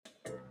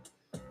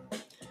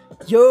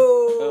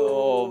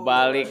Yo,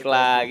 Balik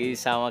lagi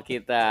sama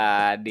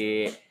kita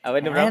di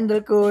apa ini bro?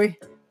 Handle Kuy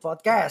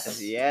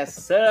Podcast.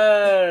 Yes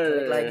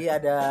sir. Balik lagi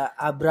ada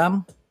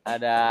Abram,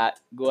 Ada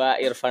gua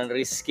Irfan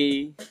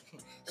Rizky.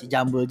 si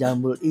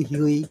jambul-jambul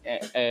ihui.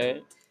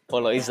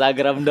 Follow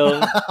Instagram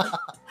dong.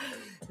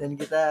 Dan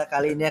kita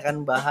kali ini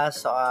akan bahas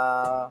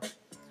soal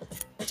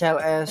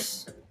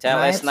CLS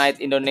Night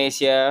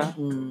Indonesia.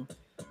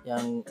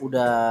 Yang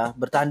udah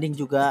bertanding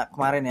juga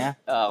kemarin ya.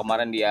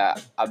 Kemarin dia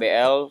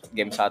ABL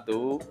game 1.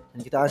 Dan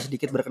kita akan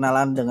sedikit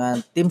berkenalan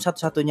dengan tim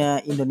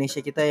satu-satunya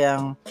Indonesia kita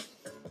yang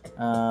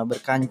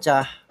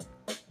berkancah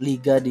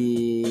liga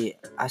di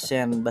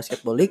Asian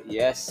Basketball League.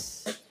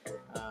 Yes.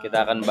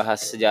 Kita akan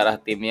bahas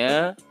sejarah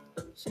timnya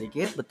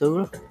sedikit,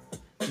 betul.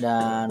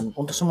 Dan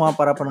untuk semua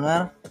para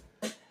pendengar,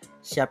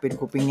 siapin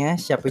kupingnya,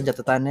 siapin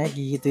catatannya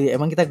gitu.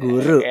 Emang kita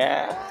guru.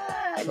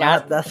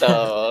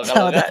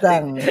 Selamat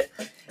datang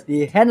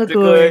di Handle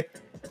Kuy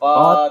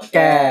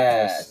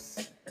Podcast.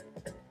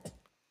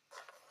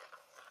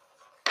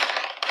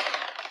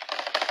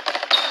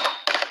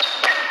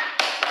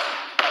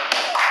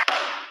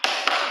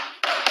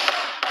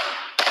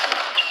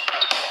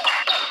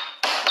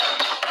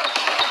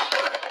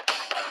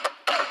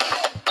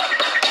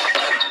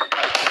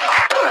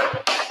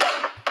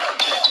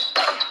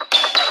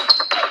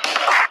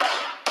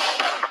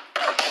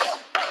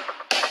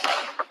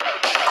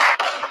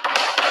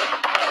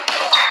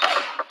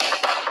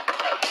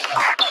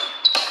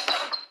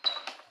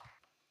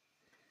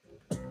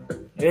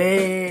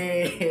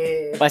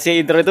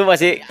 Masih intro itu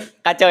masih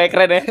kacau ya,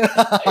 keren ya.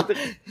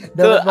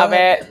 Itu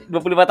sampai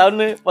 25 tahun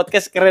nih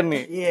podcast keren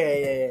nih.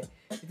 Iya.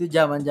 Itu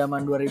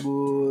zaman-zaman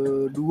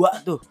 2002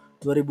 tuh.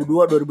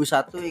 2002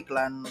 2001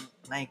 iklan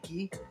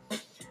Nike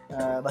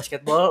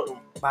basketball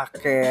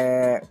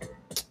pakai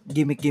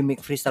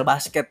gimmick freestyle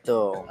basket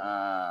tuh.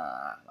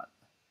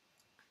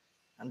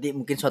 Nanti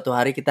mungkin suatu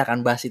hari kita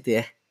akan bahas itu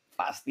ya.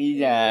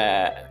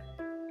 Pastinya.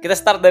 Kita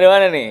start dari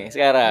mana nih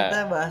sekarang?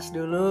 Kita bahas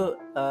dulu.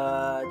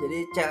 Jadi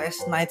CLS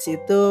Knights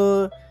itu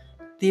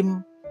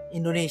tim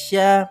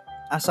Indonesia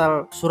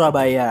asal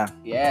Surabaya.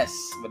 Yes,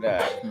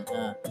 benar.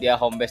 Dia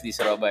home base di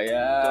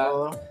Surabaya.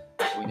 Betul.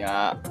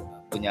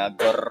 Punya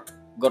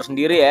gor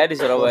sendiri ya di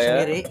Surabaya.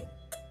 Gor sendiri.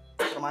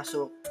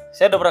 Termasuk.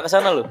 Saya udah pernah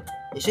kesana loh.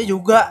 Messi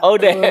juga. Oh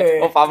udah.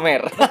 Oh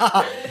pamer.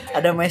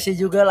 Ada Messi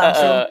juga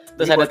langsung.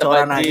 Terus ada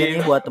bocoran tempat aja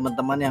nih buat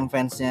teman-teman yang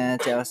fansnya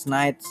CLS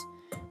Knights.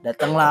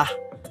 Datanglah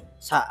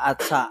saat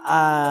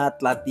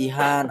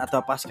latihan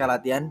atau pasca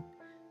latihan.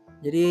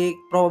 Jadi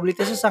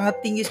probabilitasnya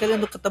sangat tinggi sekali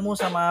untuk ketemu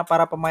sama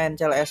para pemain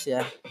CLS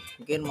ya.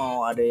 Mungkin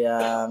mau ada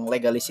yang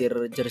legalisir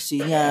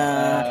jersinya.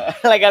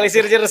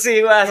 Legalisir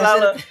jersey mas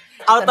selalu.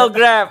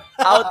 Autograph.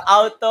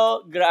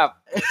 Autograph.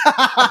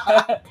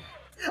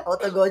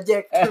 Auto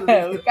Gojek.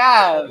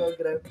 Bukan.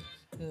 Autograph.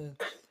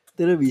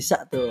 Itu lu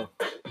bisa tuh.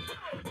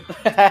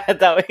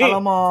 Tapi kalau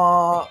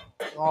mau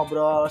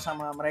ngobrol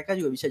sama mereka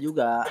juga bisa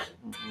juga.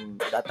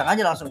 Datang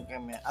aja langsung ke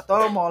campnya.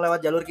 Atau mau lewat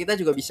jalur kita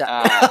juga bisa.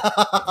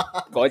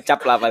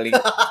 Gocap lah paling.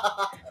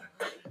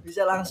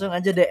 Bisa langsung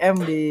aja DM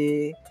di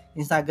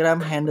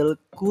Instagram handle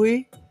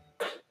Kuy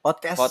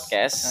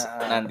Podcast.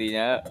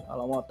 Nantinya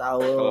kalau mau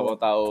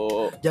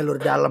tahu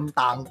jalur dalam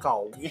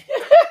Tangkau.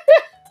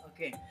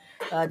 Oke.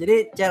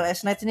 Jadi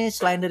CLS Knights ini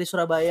selain dari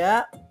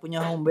Surabaya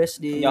punya home base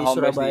di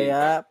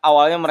Surabaya.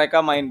 Awalnya mereka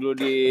main dulu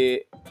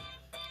di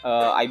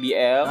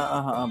IBL.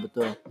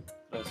 Betul.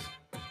 Terus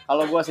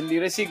kalau gue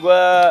sendiri sih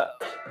gue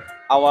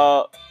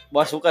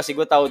suka sih,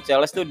 gue tahu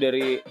CLS tuh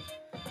dari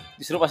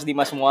justru pas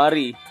Dimas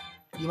Muari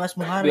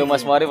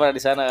pernah di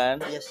sana kan.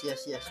 Yes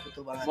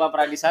betul banget. Gue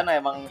pernah di sana,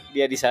 emang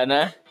dia di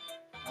sana.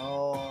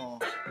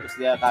 Terus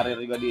dia karir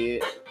juga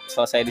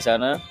selesai di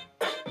sana.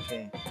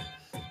 Oke.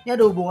 Ini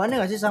ada hubungannya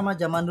gak sih sama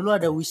zaman dulu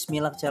ada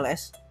Wismilak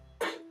CLS?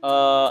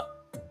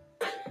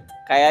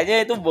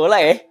 Kayaknya itu bola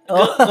ya.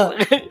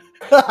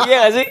 Iya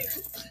gak sih?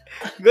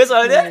 Gue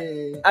soalnya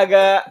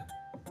agak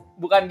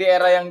bukan di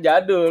era yang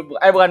jadul,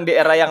 bukan di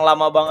era yang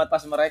lama banget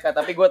pas mereka,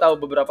 tapi gue tahu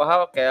beberapa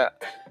hal kayak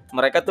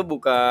mereka tuh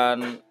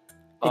bukan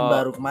tim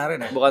baru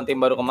kemarin ya? Bukan tim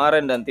baru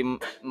kemarin, dan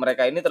tim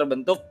mereka ini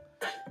terbentuk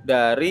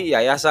dari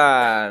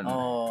yayasan.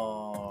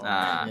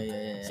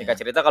 Singkat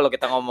cerita kalau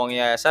kita ngomong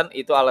yayasan,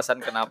 itu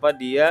alasan kenapa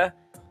dia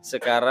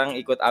sekarang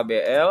ikut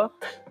ABL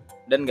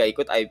dan gak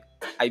ikut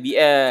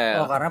IBL.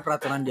 Karena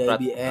peraturan di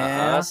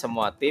IBL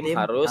semua tim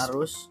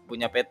harus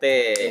punya PT.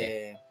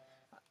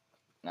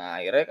 Nah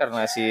akhirnya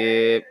karena si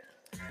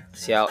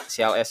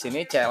CLS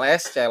ini,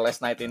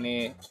 CLS Knight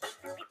ini,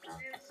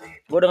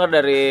 gue dengar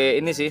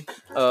dari ini sih,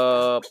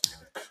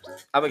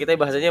 apa kita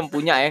bahasanya yang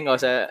punya ya, nggak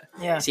usah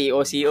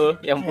CEO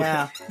yang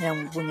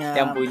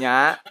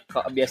punya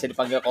kok biasa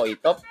dipanggil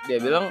Koitop. Dia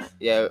bilang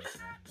ya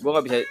gue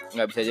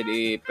nggak bisa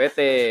jadi PT,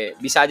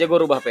 bisa aja gue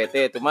rubah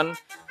PT, cuman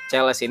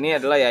CLS ini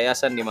adalah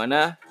yayasan di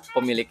mana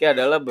pemiliknya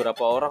adalah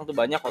beberapa orang tuh,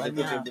 banyak waktu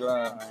itu dia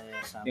bilang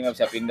dia nggak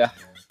bisa pindah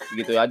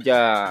gitu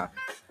aja.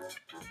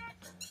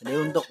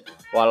 Jadi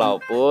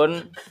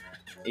walaupun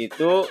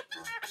itu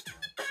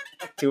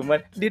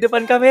cuman di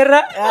depan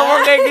kamera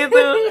ngomong kayak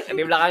gitu.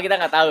 Di belakang kita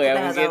nggak tahu ya Kita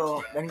nggak mungkin. tahu.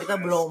 Dan kita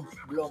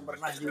belum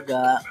pernah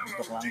juga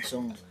untuk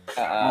langsung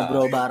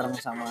ngobrol bareng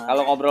sama.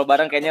 Kalau ngobrol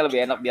bareng kayaknya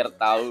lebih enak biar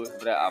tahu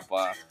sebenarnya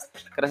apa.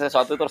 Karena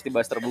sesuatu terus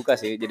dibahas terbuka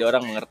sih, jadi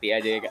orang mengerti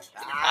aja ya kak.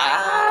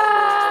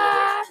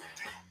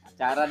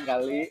 Pacaran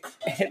kali.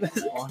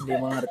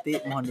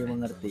 Mohon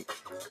dimengerti.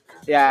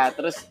 Ya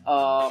terus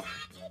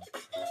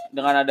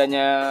dengan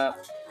adanya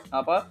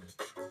apa?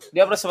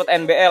 Dia pernah sempat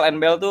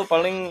NBL tuh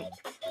paling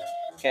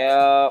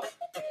kayak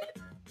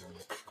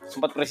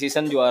sempat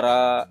preseason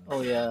juara.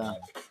 Oh ya.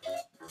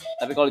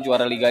 Tapi kalau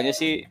juara liganya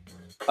sih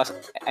pas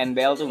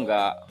NBL tuh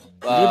enggak.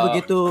 Jadi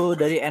begitu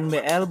dari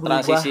NBL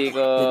berubah transisi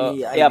ke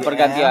jadi ya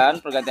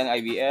IBL, pergantian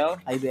IBL.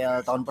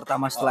 IBL tahun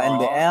pertama setelah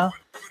NBL,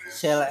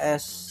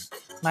 CLS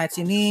Knights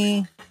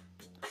ini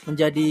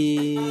menjadi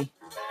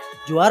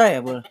juara ya,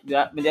 Bol?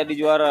 Ya, menjadi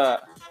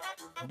juara.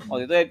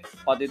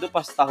 Waktu itu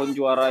pas tahun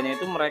juaranya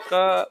itu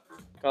mereka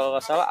kalau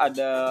nggak salah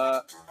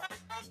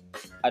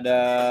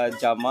ada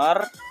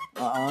Jamar,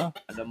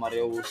 ada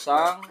Mario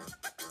Wusang,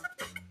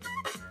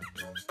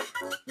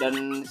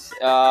 dan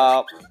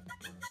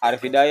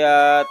Arif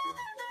Hidayat,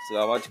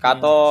 segala macam,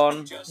 Katon.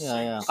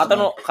 Ya.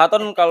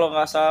 Katon kalau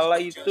nggak salah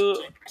itu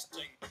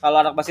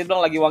kalau anak basket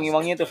bilang lagi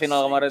wangi-wangi itu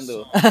final kemarin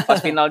tuh. Pas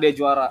final dia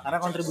juara. Karena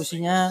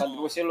kontribusi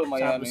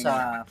lumayan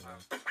besar.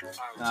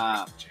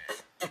 Nah,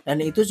 dan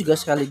itu juga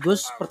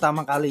sekaligus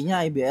pertama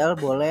kalinya IBL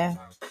boleh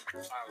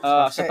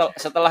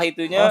setelah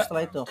itunya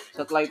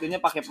setelah itu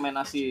pakai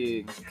pemain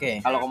asing. Okay.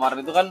 Kalau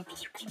kemarin itu kan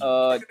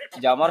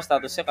Jamar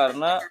statusnya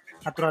karena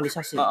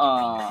naturalisasi.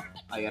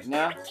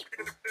 Akhirnya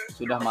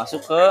sudah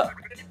masuk ke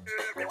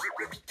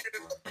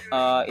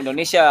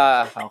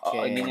Indonesia.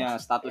 Ininya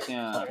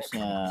statusnya.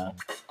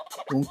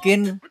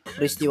 Mungkin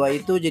peristiwa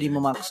itu jadi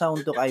memaksa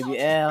untuk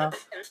IBL.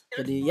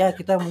 Jadi ya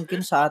kita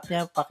mungkin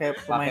saatnya pakai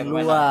pemain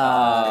luar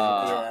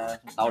gitu ya.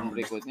 Tahun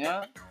berikutnya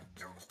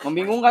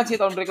membingungkan sih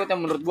tahun berikutnya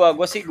menurut gua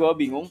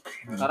bingung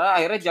karena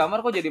akhirnya Jamar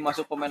kok jadi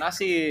masuk pemain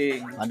asing.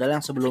 Padahal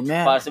yang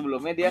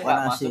sebelumnya dia nggak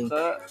masuk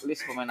ke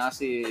list pemain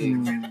asing.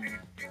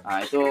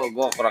 Nah itu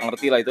gua kurang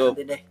ngerti lah itu.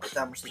 Nanti deh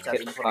kita mesti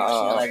cari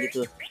informasinya lagi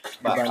tuh.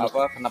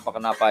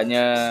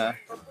 Kenapanya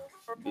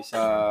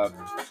bisa.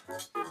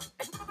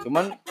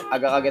 Cuman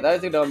agak kaget aja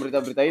sih dalam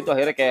berita-berita itu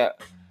akhirnya kayak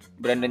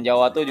Brandon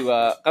Jawa tuh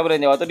juga kan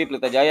Brandon Jawa tuh di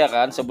Pelita Jaya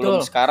kan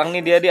sebelum sekarang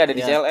nih dia ada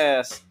di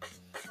CLS.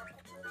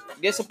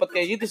 Dia sempet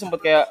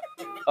kayak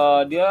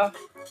dia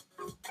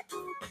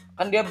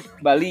kan dia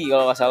Bali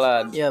kalau nggak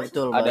salah. Iya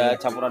betul. Ada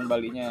campuran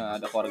Balinya,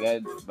 ada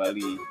keluarga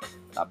Bali.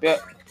 Tapi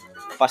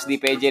pas di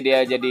PJ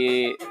dia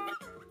jadi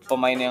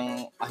pemain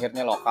yang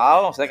akhirnya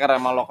lokal, maksudnya karena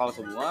emang lokal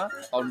semua.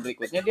 Tahun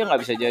berikutnya dia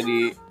nggak bisa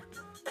jadi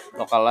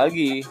lokal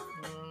lagi.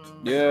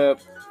 Dia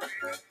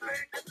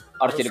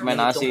harus jadi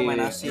pemain asing.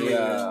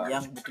 Iya.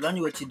 Yang kebetulan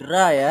juga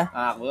cedera ya.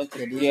 Nah,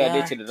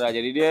 dia cedera.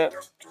 Jadi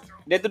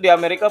dia tuh di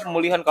Amerika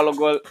pemulihan kalau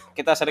lu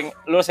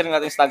sering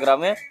lihat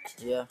Instagramnya.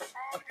 Iya.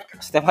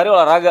 Setiap hari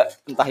olahraga,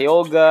 entah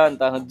yoga,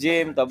 entah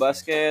nge-gym, entah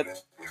basket.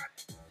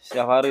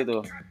 Setiap hari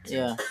tuh.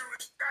 Iya.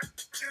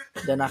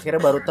 Dan akhirnya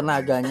baru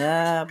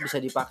tenaganya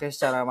bisa dipakai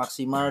secara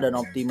maksimal dan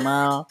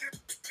optimal.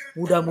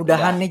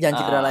 Mudah-mudahan nih jangan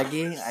cedera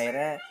lagi.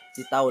 Akhirnya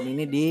di tahun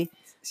ini di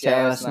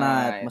CLS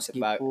Knights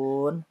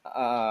meskipun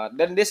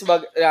dan dia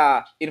sebagai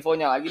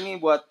infonya lagi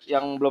nih buat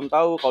yang belum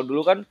tahu, kalau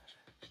dulu kan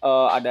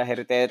ada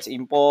heritage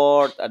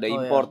import, ada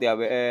import di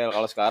ABL.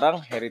 Kalau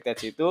sekarang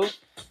heritage itu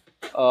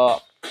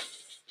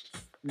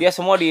dia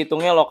semua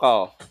dihitungnya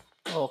lokal.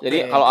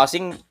 Jadi kalau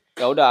asing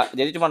ya udah,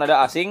 jadi cuma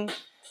ada asing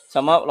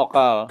sama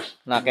lokal.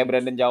 Nah, kayak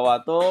Brandon Jawa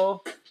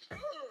tuh,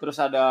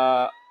 terus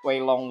ada Wei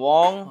Long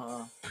Wong.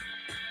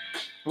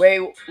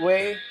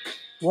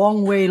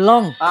 Wong Wei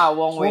Long.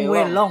 Wong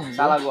Wei Long.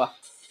 Salah gua.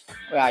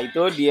 Ya,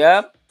 itu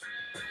dia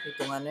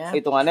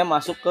hitungannya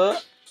masuk ke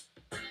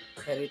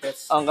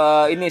heritage.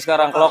 Angka ini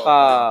sekarang ke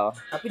lokal.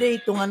 Tapi dia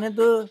hitungannya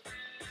tuh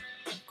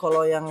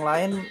kalau yang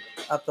lain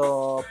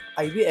atau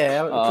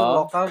IBL itu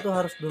lokal tuh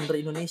harus bener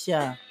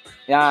Indonesia.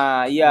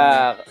 Ya,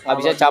 iya, nggak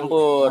bisa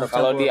campur.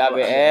 Kalau di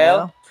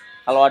ABL,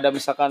 kalau ada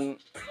misalkan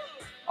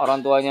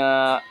orang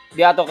tuanya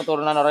dia atau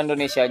keturunan orang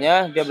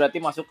Indonesianya, dia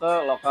berarti masuk ke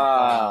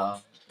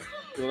lokal.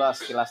 Itulah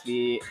sekilas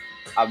di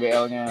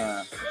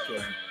ABL-nya.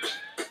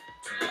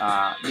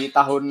 Nah, di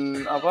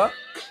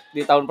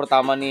tahun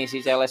pertama nih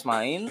si CLS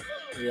main.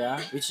 Iya,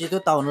 which itu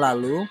tahun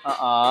lalu.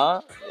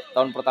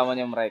 Tahun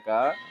pertamanya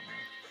mereka.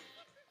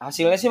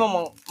 Hasilnya sih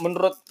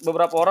menurut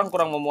beberapa orang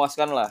kurang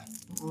memuaskan lah.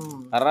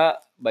 Karena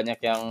banyak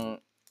yang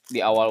di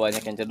awal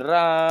banyak yang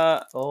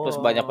cedera, terus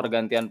banyak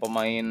pergantian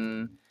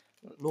pemain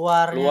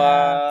luar,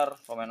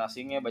 pemain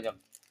asingnya banyak.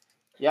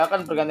 Ya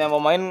kan pergantian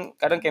pemain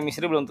kadang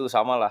chemistry belum tentu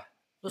sama lah.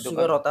 Terus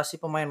juga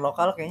rotasi pemain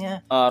lokal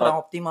kayaknya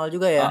kurang optimal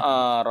juga ya.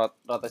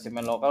 Rotasi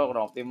pemain lokal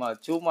kurang optimal.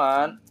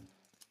 Cuman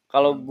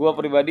kalau gue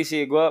pribadi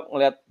sih gue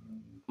ngeliat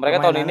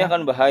mereka tahun ini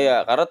akan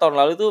bahaya karena tahun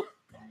lalu tuh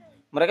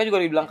mereka juga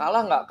dibilang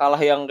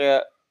kalah yang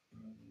kayak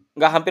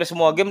nggak hampir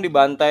semua game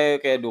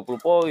dibantai kayak 20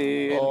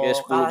 poin, kayak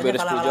 10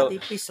 beres 10 jauh.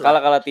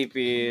 Kalah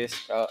tipis.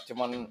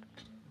 Cuman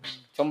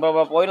Cuma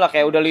berapa poin lah,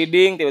 kayak udah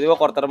leading tiba-tiba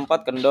quarter 4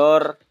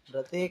 kendor.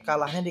 Berarti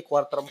kalahnya di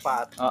quarter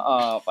 4.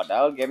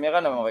 Padahal gamenya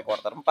kan memang sampai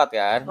quarter 4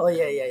 kan. Oh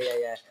iya.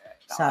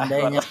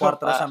 Seandainya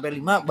quarter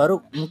sampai 5 baru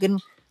mungkin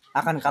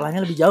akan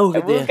kalahnya lebih jauh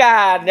gitu ya.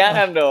 Bukan,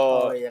 jangan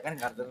dong. Oh iya kan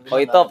quarter 5.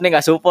 Koi Top nih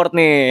nggak support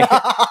nih.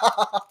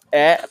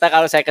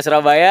 Kalau saya ke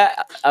Surabaya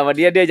sama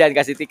dia jangan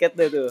kasih tiket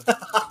deh tuh.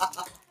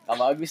 Gak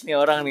bagus nih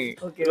orang nih.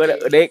 Oke. Udah,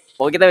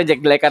 pokoknya kita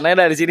menjelek-jelekan aja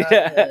dari sini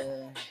dah.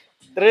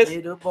 Terus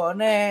hidup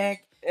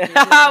bonek.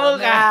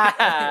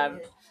 bukan.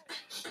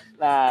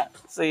 Nah,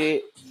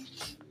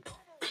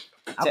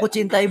 aku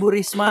cinta Ibu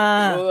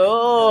Risma.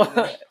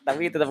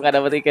 Tapi tetap gak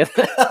dapet tiket.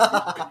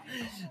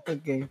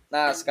 Oke.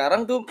 Nah,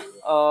 sekarang tuh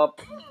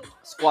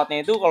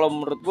squadnya itu kalau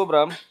menurut gue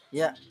Bram,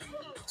 ya,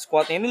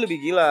 squadnya ini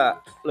lebih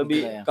gila.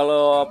 Lebih gila ya.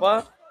 Kalau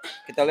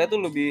kita lihat tuh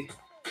lebih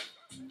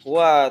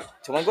kuat.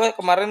 Cuman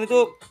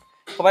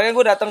kemarin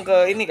gue datang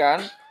ke ini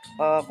kan,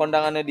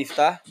 kondangannya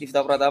Difta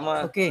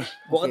Pratama. Oke.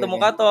 Gue ketemu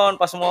Katon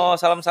pas mau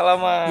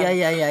salam-salaman.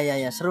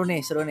 Iya. Seru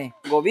nih.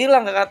 Gue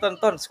bilang ke Katon,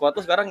 "Ton, squad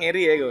tuh sekarang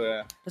ngeri ya gue."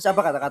 Terus apa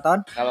kata Katon?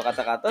 Kalau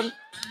kata Katon,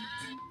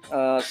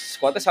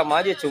 squadnya sama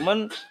aja,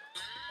 cuman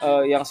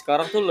yang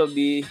sekarang tuh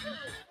lebih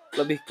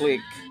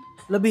klik.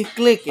 Lebih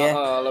klik ya.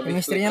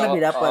 Chemistry-nya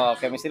lebih dapat.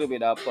 Chemistry lebih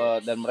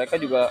dapat, dan mereka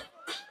juga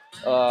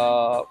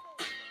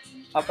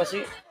apa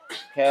sih?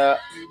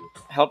 Kayak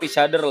help each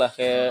other lah,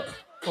 kayak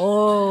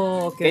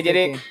oke.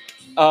 Jadi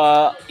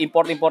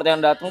import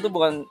yang datang tuh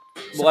bukan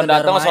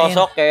datang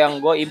sosok kayak yang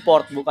gue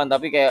import, bukan,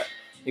 tapi kayak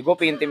gue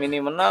pingin tim ini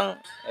menang,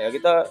 ya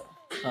kita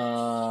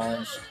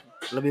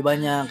lebih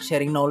banyak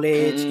sharing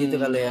knowledge gitu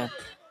kali ya.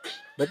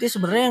 Berarti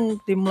sebenarnya yang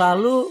tim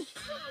lalu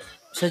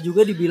bisa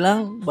juga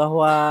dibilang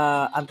bahwa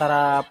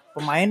antara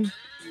pemain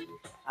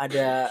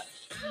ada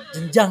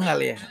jenjang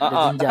kali ya. Ada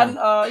jenjang. Kan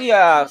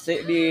iya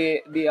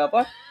di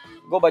apa?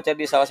 Gue baca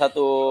di salah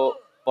satu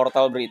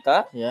portal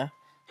berita. Ya.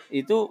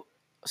 Itu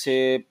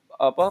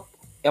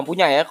yang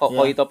punya ya,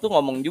 Koi Top tuh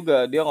ngomong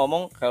juga, dia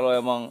ngomong kalau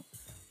emang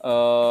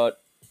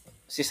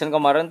season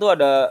kemarin tuh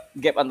ada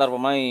gap antar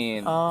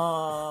pemain.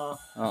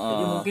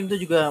 Jadi mungkin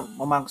itu juga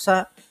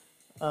memaksa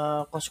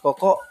Coach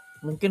Koko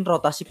mungkin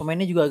rotasi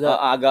pemainnya juga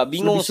agak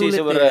bingung sih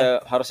sebenarnya.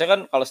 Ya. Harusnya kan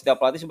kalau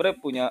setiap pelatih sebenarnya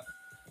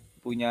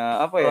punya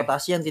apa ya?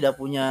 Rotasi yang tidak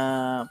punya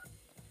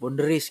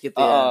boundaries gitu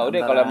ya.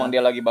 Udah kalau emang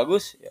dia lagi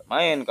bagus ya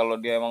main, kalau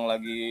dia emang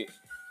lagi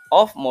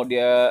off, mau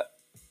dia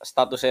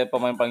statusnya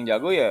pemain paling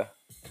jago ya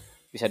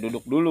bisa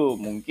duduk dulu.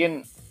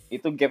 Mungkin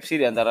itu gap sih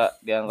di antara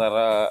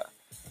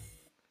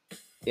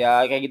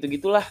ya kayak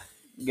gitu-gitulah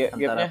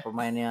antara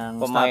pemain yang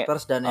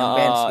starters dan yang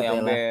bench gitu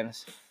ya.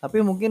 Tapi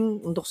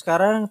mungkin untuk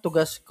sekarang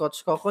tugas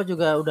Coach Koko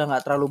juga udah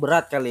nggak terlalu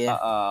berat kali ya.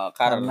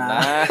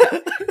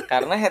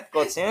 Karena head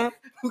coachnya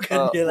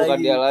bukan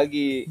dia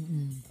lagi.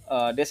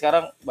 Dia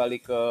sekarang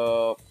balik ke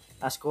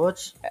as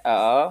coach.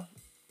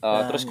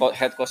 Terus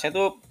head coachnya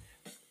tuh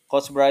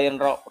Coach Brian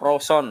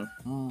Rawson.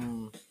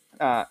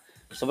 Nah,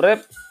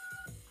 sebenarnya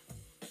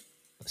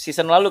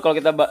season lalu kalau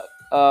kita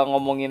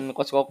ngomongin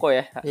Coach Koko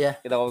ya,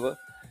 kita ngomong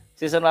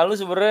season lalu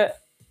sebenarnya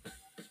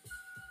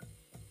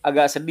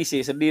agak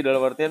sedih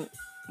dalam artian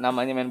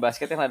namanya main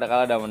basket kan ada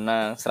kalah ada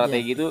menang.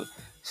 Strategi itu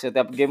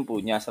setiap game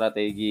punya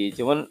strategi.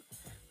 Cuman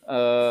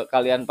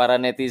kalian para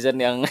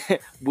netizen yang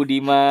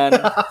budiman,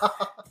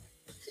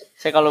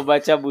 saya kalau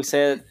baca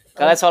buset,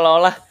 kalian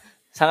seolah-olah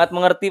sangat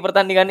mengerti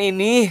pertandingan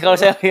ini. Kalau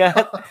saya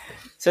lihat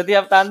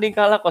setiap tanding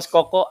kalah, Coach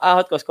Koko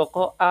out.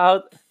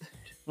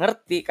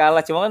 Ngerti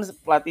kalah, cuma kan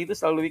pelatih itu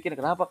selalu bikin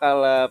kenapa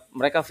kalah.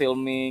 Mereka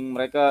filming,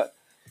 mereka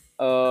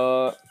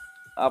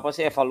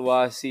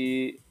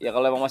evaluasi. Ya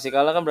kalau emang masih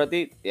kalah kan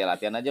berarti ya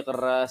latihan aja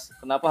keras.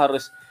 Kenapa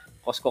harus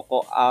Coach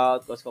Koko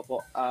out?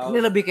 Ini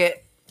lebih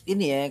kayak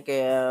ini ya,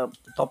 kayak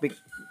topik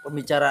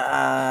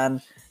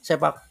pembicaraan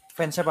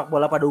fans sepak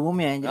bola pada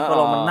umumnya. Jadi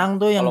kalau menang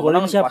tuh yang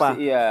golin siapa?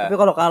 Pasti, iya. Tapi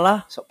kalau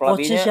kalah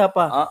coachnya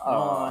siapa?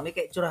 Ini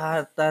kayak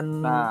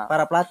curhatan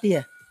para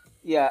pelatih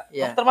ya?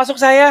 Iya. Termasuk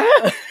saya.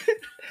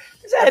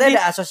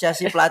 Ada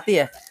asosiasi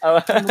pelatih ya.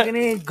 Mungkin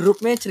ini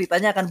grupnya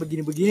ceritanya akan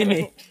begini-begini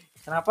nih.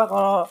 Kenapa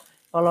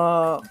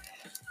kalau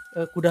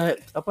kuda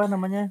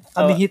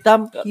kambing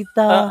hitam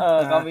kita.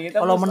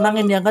 Kalau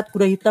menang yang diangkat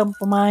kuda hitam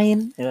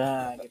pemain.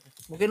 Ya, gitu.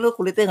 Mungkin lu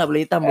kulitnya nggak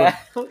boleh hitam, Bro.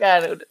 Bukan,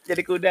 udah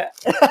jadi kuda.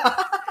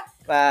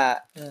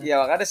 Nah, ya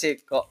makanya sih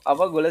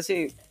gue lihat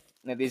sih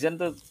netizen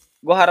tuh,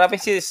 gue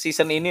harapin sih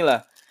season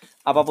inilah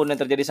apapun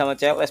yang terjadi sama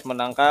CLS,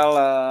 menang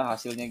kalah,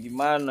 hasilnya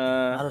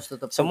gimana, harus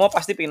tetap semua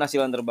pasti pengen hasil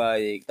yang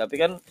terbaik. Tapi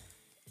kan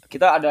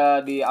kita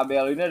ada di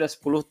ABL ini ada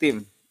 10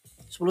 tim.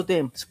 10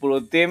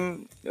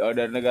 tim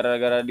dari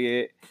negara-negara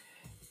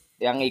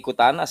yang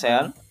ikutan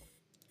ASEAN.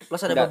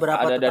 Plus ada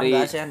beberapa tetangga dari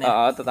ASEAN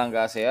ya.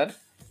 Tetangga ASEAN.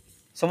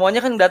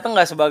 Semuanya kan datang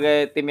nggak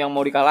sebagai tim yang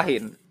mau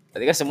dikalahin.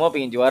 Berarti kan semua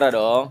pengen juara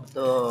dong.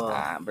 Betul.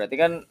 Nah, berarti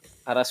kan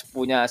harus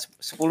punya 10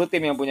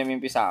 tim yang punya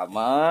mimpi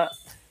sama.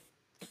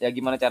 Ya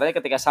gimana caranya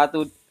ketika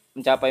satu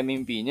mencapai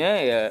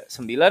mimpinya, ya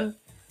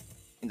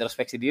 9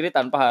 introspeksi diri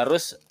tanpa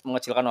harus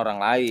mengecilkan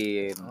orang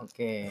lain.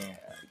 Oke.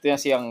 Itu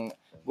yang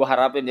gue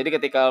harapin. Jadi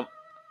ketika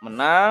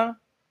menang,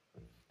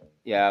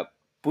 ya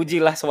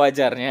pujilah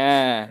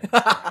sewajarnya.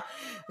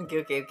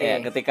 Oke.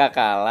 Kayak ketika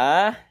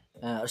kalah,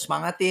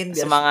 Semangatin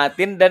biar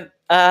semangatin dan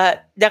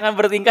jangan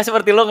bertingkah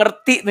seperti lo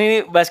ngerti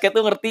nih basket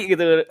tuh ngerti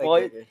gitu.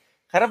 Oke.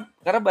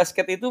 Karena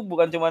basket itu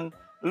bukan cuman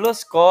lo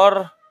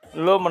skor,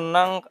 lo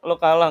menang, lo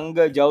kalah,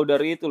 enggak, jauh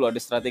dari itu. Lo ada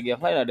strategi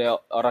yang lain, ada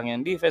orang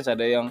yang defense,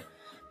 ada yang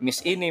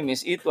miss ini,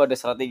 miss itu, ada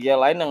strategi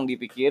yang lain yang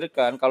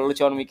dipikirkan. Kalau lo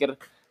cuma mikir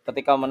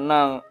ketika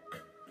menang,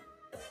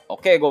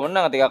 oke, gue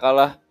menang, ketika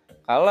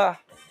kalah.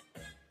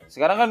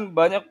 Sekarang kan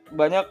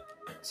banyak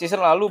season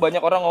lalu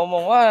banyak orang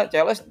ngomong, wah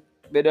CLS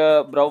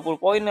beda berapa puluh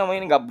poin sama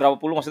ini, nggak berapa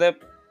puluh, maksudnya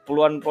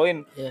puluhan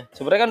poin. Yeah.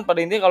 Sebenarnya kan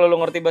pada intinya kalau lo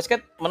ngerti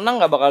basket,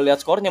 menang nggak bakal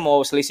lihat skornya, mau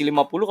selisih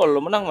 50, kalau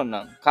lo menang,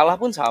 kalah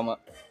pun sama.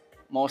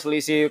 Mau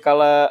selisih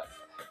kalah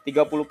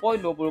 30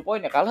 poin, 20 poin,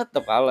 ya kalah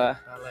tetap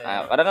kalah.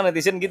 Nah, kadang kan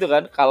netizen gitu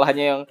kan,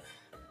 kalahnya yang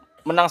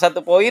menang 1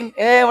 poin,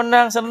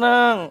 menang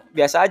seneng,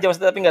 biasa aja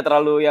maksudnya, tapi nggak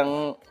terlalu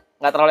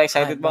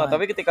excited banget.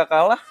 Tapi ketika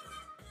kalah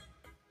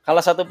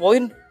 1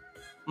 poin,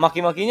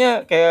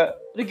 maki-makinya kayak,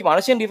 ini gimana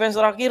sih yang defense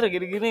terakhir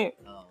gini-gini.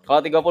 Kalau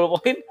 30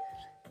 poin,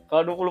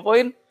 kalau 20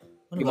 poin,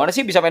 gimana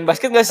sih bisa main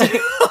basket gak sih?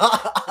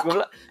 Gue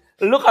bilang,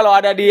 lu kalau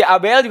ada di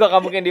ABL juga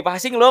gak mungkin di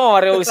passing, lu sama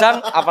Mario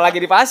Usang,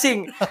 apalagi di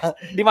passing.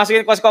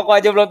 Dimasukin kos koko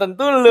aja belum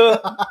tentu lu.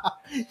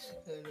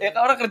 Ya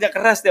kan orang kerja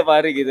keras tiap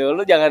hari gitu.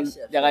 Lu jangan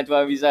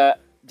cuma bisa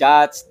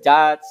judge.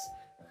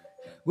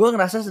 Gue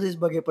ngerasa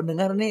sebagai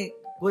pendengar nih,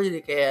 gue jadi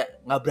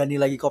kayak nggak berani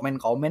lagi komen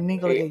nih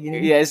kalau kayak gini.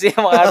 Iya sih,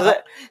 emang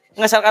harusnya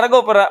nggak, karena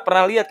gue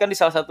pernah lihat kan di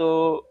salah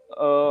satu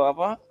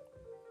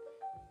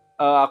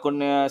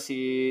akunnya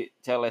si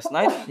CLS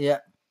Knight. Iya.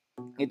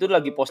 Itu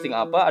lagi posting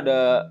apa,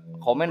 ada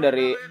komen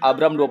dari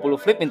Abram 20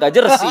 Flip minta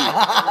jersey.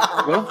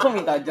 Gue bilang, kok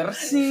minta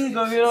jersey?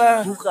 Gue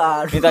bilang,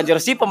 bukan, minta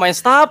jersey pemain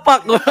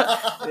setapak.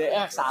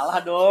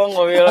 Salah dong,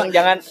 gue bilang,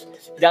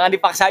 jangan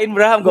dipaksain,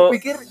 Bram. Gue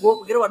pikir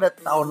pada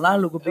tahun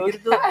lalu, gue pikir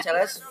tuh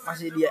CLS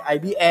masih di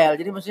IBL,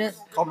 jadi maksudnya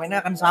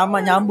komennya akan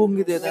sama, nyambung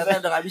gitu ya.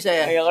 Ternyata udah gak bisa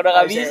ya. Ya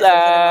udah gak bisa.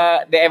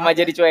 DM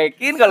aja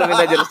dicuekin kalau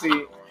minta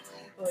jersey.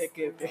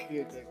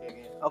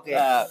 Oke.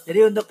 Jadi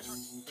untuk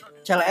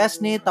CLS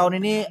nih tahun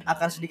ini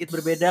akan sedikit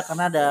berbeda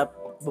karena ada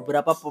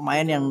beberapa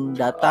pemain yang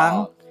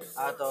datang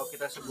atau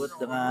kita sebut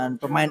dengan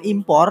pemain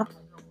impor.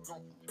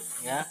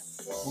 Ya.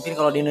 Mungkin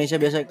kalau di Indonesia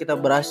biasa kita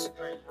beras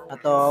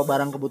atau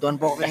barang kebutuhan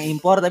pokok yang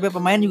impor, tapi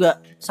pemain juga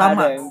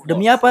sama.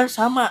 Demi apa?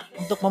 Sama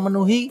untuk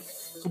memenuhi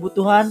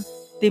kebutuhan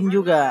tim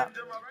juga.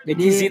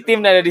 Jadi Gizi tim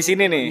ada di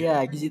sini nih.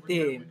 Iya, Gizi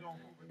tim.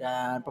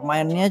 Dan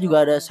pemainnya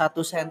juga ada satu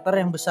center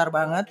yang besar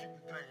banget.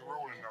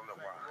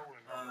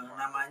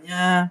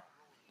 Namanya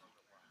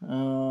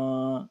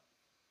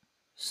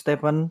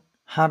Stephen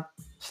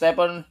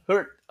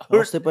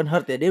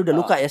Hurt ya, dia udah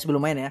luka ya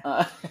sebelum main ya.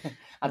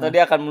 Atau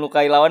dia akan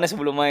melukai lawannya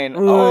sebelum main.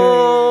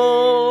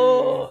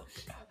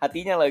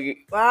 Hatinya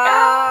lagi.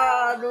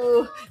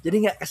 Waduh. Jadi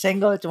nggak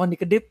kesenggol, cuma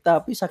dikedip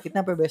tapi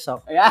sakitnya sampai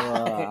besok. Ya.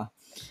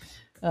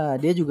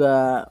 Dia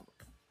juga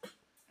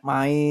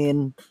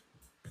main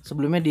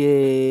sebelumnya di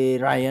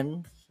Ryan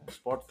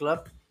Sport Club.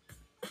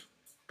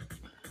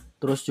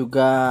 Terus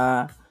juga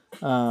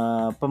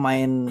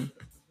pemain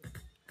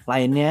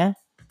lainnya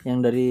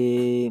yang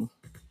dari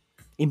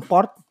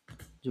import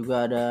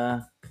juga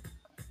ada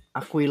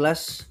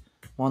Aquilas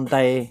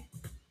Montai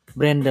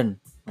Brandon.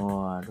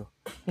 Waduh.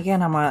 Ini kayak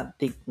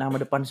nama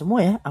depan semua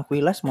ya,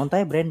 Aquilas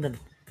Montai Brandon.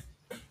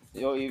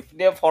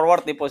 Dia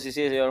forward di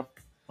posisi dia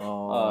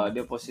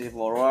posisi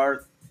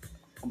forward.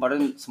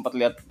 Kemarin sempat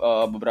lihat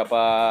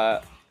beberapa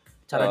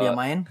cara dia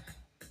main.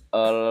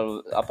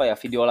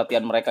 Video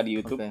latihan mereka di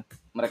YouTube. Okay.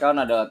 Mereka kan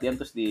ada latihan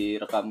terus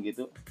direkam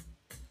gitu.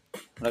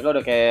 Mereka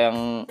udah kayak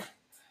yang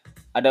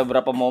ada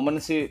beberapa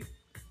momen sih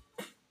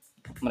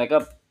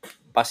mereka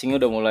passingnya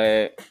udah mulai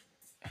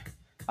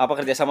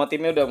kerja sama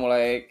timnya udah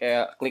mulai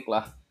kayak klik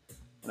lah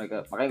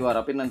mereka. Makanya gue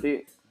harapin nanti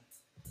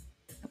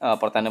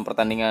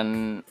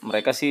pertandingan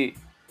mereka sih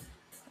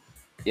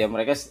ya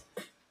mereka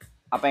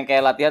apa yang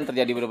kayak latihan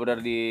terjadi benar-benar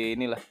di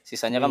inilah.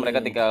 Sisanya kan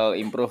mereka tinggal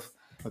improve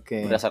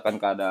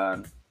berdasarkan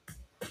keadaan.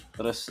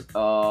 Terus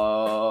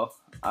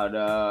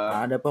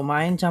ada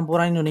pemain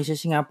campuran Indonesia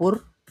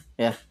Singapura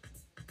ya.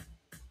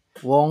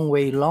 Wong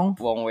Wei Long.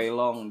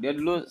 Dia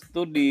dulu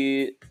tuh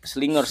di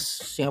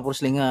Singapore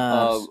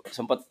Slingers.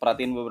 Sempat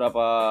perhatiin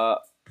beberapa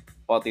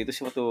waktu itu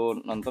sih waktu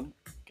nonton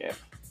kayak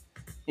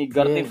ini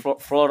guard nih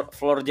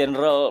floor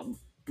general,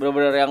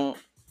 benar-benar yang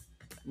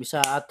bisa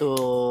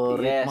atur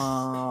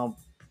ritme,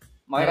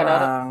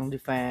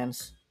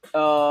 defense.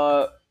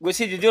 Gue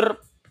sih jujur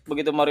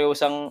begitu Mario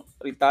Usang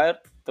retired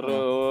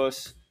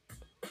terus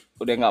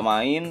udah nggak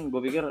main,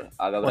 gue pikir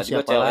agak berat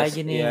juga CLS.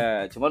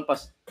 Iya, cuman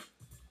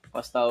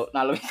pas tahu,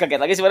 nah lebih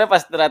kaget lagi sebenarnya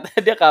pas ternyata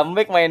dia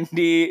comeback main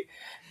di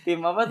tim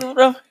apa tuh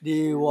Bro?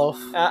 Di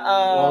Wolf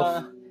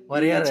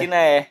Warrior di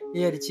Cina ya?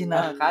 Iya di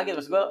Cina. Kaget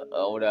pas gue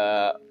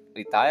udah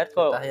retired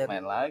kok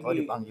main lagi. Oh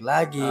dipanggil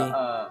lagi.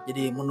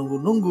 Jadi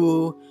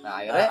menunggu-nunggu.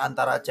 Nah akhirnya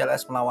antara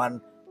CLS melawan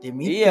tim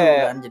itu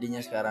kan jadinya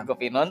sekarang. Gue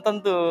pengen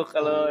nonton tuh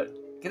kalau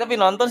Kita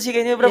pengen nonton sih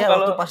kayaknya Bram Iya,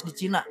 kalau waktu pas di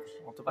Cina.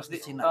 Waktu pas Pasti. di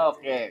Cina.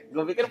 Oke,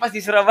 gue pikir pas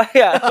di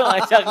Surabaya lo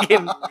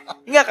ngajakin.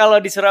 Enggak,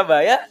 kalau di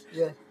Surabaya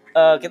Iya.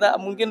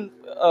 kita mungkin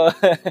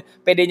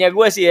PD-nya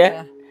gue sih ya.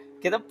 Iya.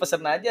 Kita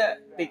pesen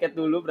aja tiket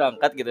dulu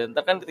berangkat gitu.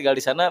 Ntar kan tinggal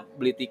di sana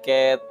beli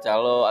tiket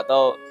calo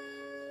atau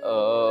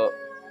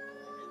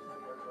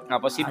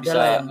apa sih Ada bisa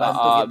lah yang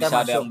bantu kita bisa ada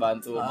masuk. yang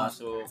bantu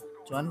masuk.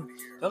 Cuman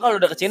Kalau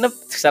udah ke Cina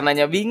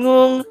kesananya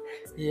bingung,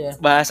 iya.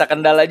 bahasa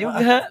kendala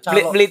juga.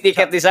 Calo. Beli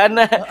tiket di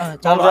sana.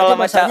 Calo Ngobrol aja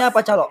sama bahasanya apa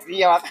calo?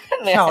 Iya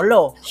makanya.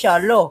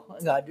 Shalo.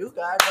 Enggak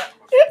juga ada.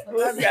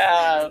 Bukan.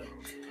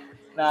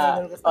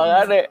 Nah,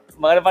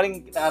 makanya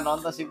paling kita akan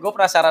nonton sih. Gue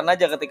penasaran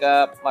aja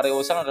ketika Mario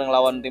Usang akan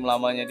ngelawan tim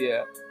lamanya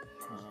dia.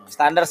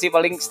 Standar sih,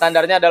 paling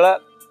standarnya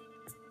adalah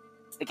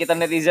kita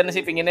netizen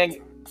sih pinginnya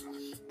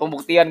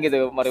pembuktian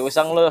gitu. Mario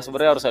Usang lo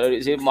sebenarnya harus ada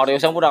di sini.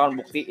 Mario Usang pun akan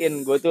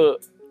buktiin gue tuh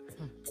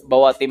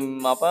bawa tim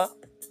apa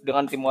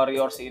dengan tim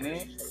Warriors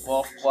ini,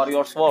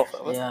 Warriors Wolf.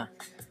 Iya.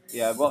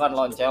 Ya, gue akan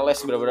lawan Celes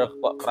bener-bener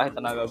kerahin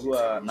tenaga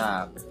gue.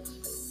 Nah,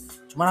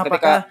 cuman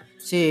apakah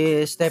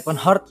si Stephen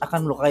Hart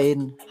akan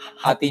melukain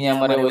hatinya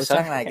Mario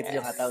Usang? Nah, kita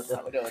juga nggak tahu tuh.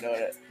 Udah.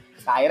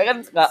 Nah, akhirnya kan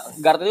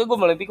guard itu gue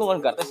mulai bingung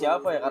kan guardnya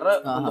siapa ya, karena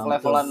untuk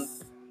levelan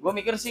gue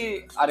mikir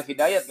sih Arif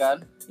Hidayat kan.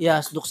 Iya,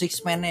 untuk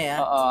six man-nya ya.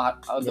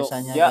 Untuk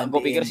biasanya ya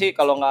gue pikir sih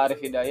kalau nggak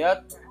Arif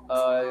Hidayat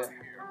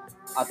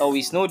atau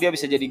Wisnu dia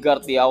bisa jadi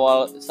guard di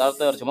awal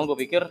starter. Cuman gue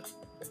pikir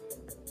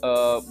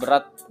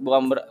berat,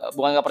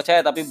 bukan nggak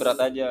percaya tapi berat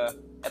aja.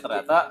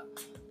 Ternyata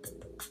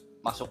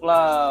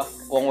masuklah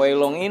Wong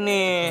Weilong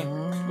ini.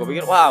 Gue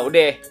pikir wah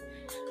udah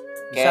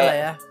bisa lah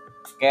ya.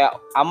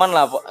 Kayak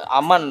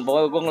aman.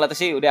 Pokoknya gue ngeliatnya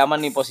sih udah aman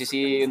nih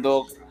posisi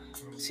untuk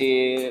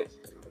si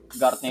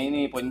guardnya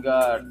ini, point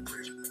guard.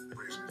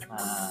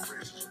 Nah,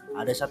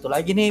 ada satu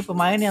lagi nih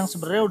pemain yang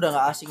sebenarnya udah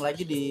nggak asing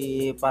lagi di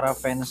para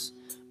fans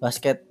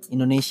basket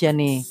Indonesia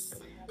nih,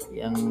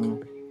 yang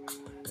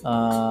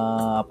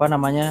apa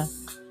namanya,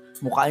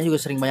 mukanya juga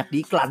sering banyak di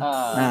iklan.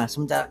 Nah,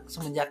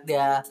 semenjak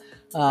dia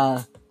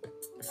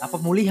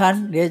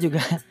pemulihan, dia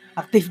juga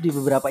aktif di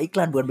beberapa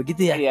iklan, bukan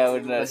begitu ya? Iya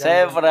benar.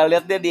 Saya pernah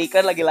lihat dia di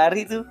iklan lagi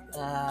lari tuh.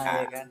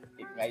 Iya kan.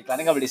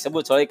 Iklannya nggak boleh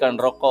disebut soalnya iklan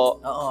rokok.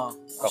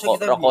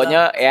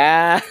 Rokoknya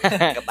ya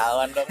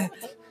ketahuan dong.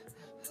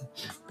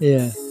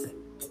 Iya.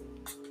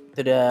 Itu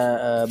udah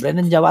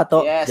Brandon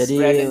Jawato. Yes, jadi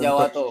Brandon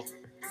Jawato.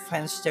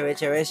 Fans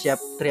cewek-cewek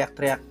siap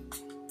teriak-teriak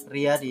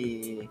ria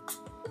di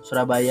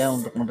Surabaya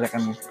untuk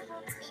meneriakkan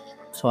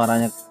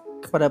suaranya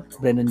kepada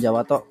Brandon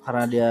Jawato,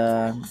 karena dia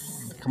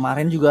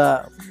kemarin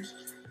juga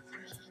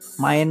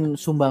main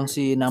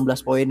sumbangsi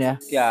 16 poin ya.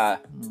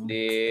 Ya,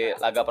 di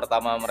laga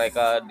pertama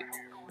mereka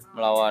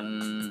melawan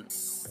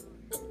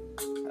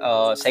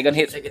Second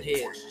Hit.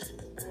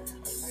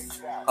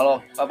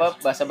 Kalau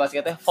bahasa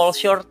basketnya fall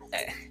short.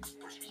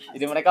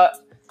 Jadi mereka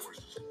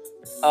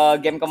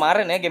game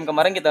kemarin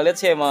kita lihat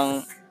sih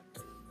emang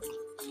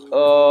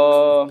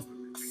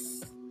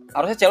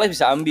harusnya Celes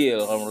bisa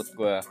ambil kalau menurut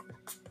gue.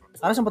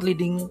 Karena sempat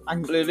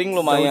leading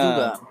lumayan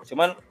juga.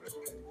 Cuman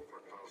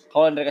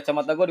kalau dari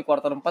kacamata gue di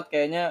kuarter 4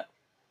 kayaknya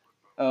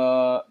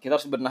kita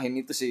harus benahin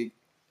itu sih.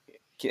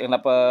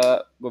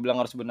 Kenapa gue bilang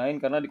harus benahin,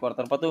 karena di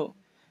kuarter 4 tuh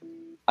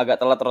agak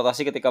telat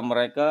rotasi ketika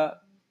mereka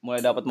mulai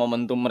dapat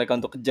momentum mereka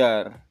untuk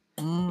kejar.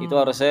 Itu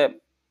harusnya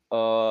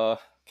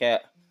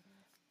kayak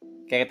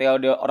ketika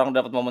orang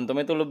dapat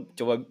momentum itu lo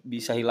coba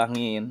bisa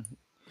hilangin.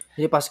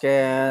 Jadi pas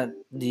kayak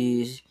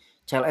di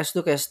CLS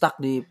tuh kayak stuck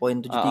di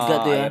poin 73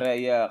 tuh ya. Akhirnya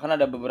iya, kan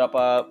ada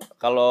beberapa,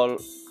 kalau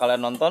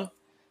kalian nonton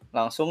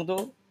langsung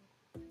tuh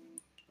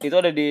itu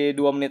ada di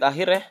 2 menit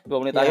akhir ya.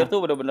 2 menit akhir tuh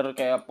bener-bener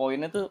kayak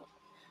poinnya tuh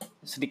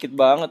sedikit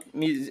banget,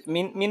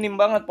 minim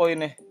banget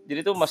poinnya.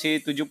 Jadi tuh masih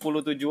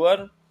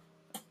 77-an,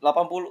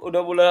 80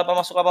 udah mulai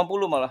masuk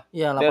 80 malah.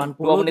 Iya, 80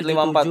 2 menit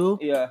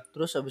 54. Iya.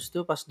 Terus habis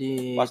itu pas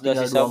udah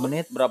sisa 2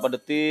 menit berapa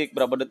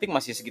detik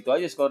masih segitu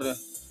aja skornya.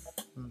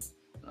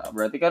 Nah,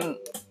 berarti kan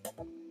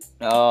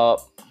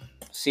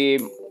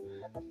si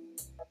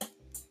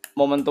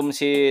momentum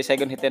si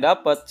second hitnya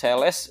dapat,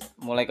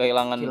 CLS mulai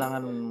kehilangan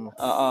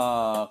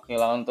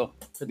tuh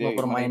ritme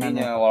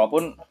permainannya.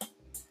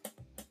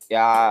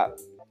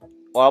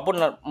 Walaupun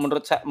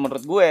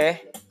menurut gue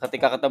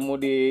ketika ketemu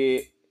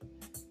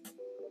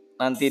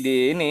nanti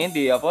di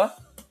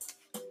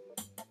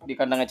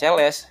kandangnya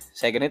CLS,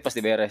 second hit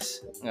pasti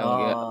beres. Nggak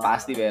mungkin,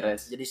 pasti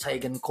beres. Jadi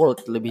Saigon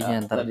Cold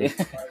lebihnya ntar dia.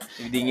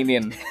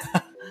 Dinginin.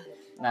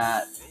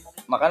 Nah,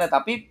 makanya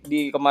tapi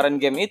di kemarin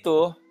game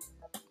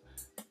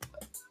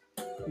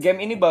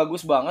ini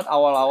bagus banget,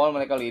 awal-awal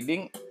mereka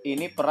leading.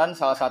 Ini peran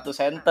salah satu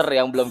center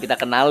yang belum kita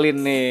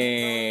kenalin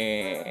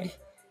nih.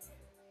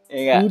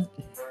 Iya enggak?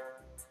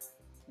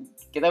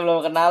 Kita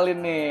belum kenalin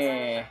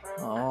nih.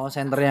 Oh,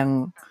 center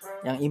yang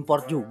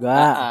import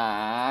juga.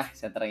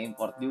 Center yang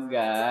import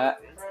juga.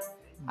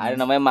 Ada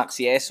namanya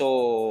Maxi Eso.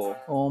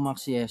 Oh,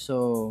 Maxi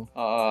Eso.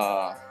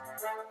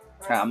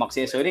 Nah,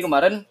 Maxi Eso ini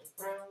kemarin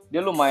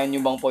dia lumayan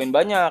nyumbang poin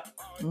banyak.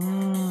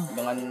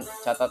 Dengan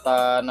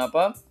catatan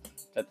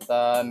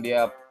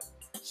dia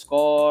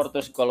skor.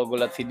 Terus kalau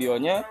gue liat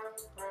videonya,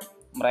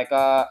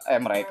 mereka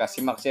si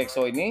Maxi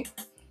Eso ini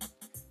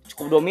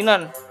cukup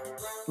dominan.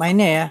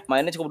 Mainnya ya.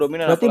 Mainnya cukup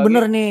dominan. Berarti apalagi,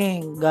 bener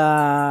nih,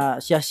 nggak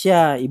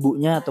sia-sia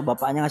ibunya atau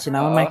bapaknya ngasih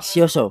nama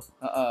Maxioso.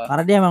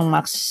 Karena dia emang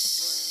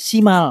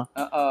maksimal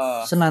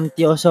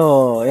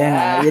senantioso ya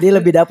nggak? Jadi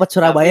lebih dapat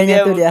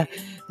Surabayanya tuh dia.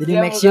 Jadi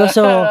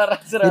Maxioso.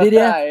 Jadi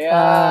dia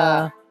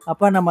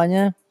apa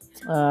namanya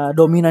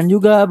dominan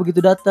juga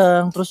begitu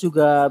datang. Terus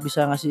juga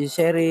bisa ngasih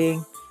sharing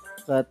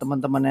ke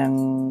teman-teman yang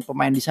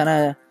pemain di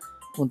sana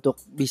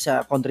untuk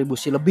bisa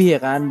kontribusi lebih ya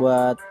kan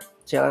buat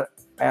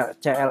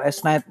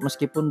CLS Knight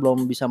meskipun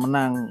belum bisa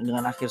menang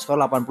dengan akhir skor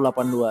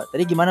 80-82.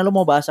 Tadi gimana lu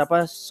mau bahas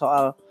apa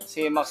soal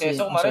si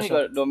Maxioso kemarin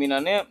juga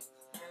dominannya,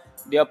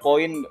 dia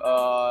poin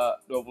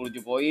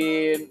 27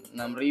 poin, 6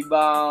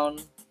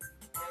 rebound.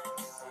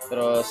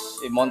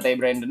 Terus si Monte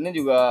Brandon-nya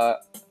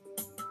juga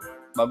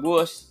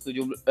bagus,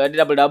 dia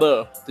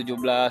double-double,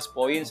 17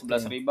 poin,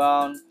 11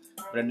 rebound.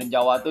 Brandon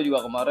Jawato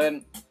juga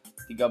kemarin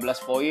 13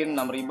 poin,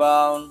 6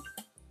 rebound.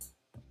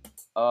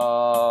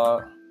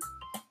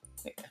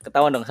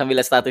 Ketahuan dong sambil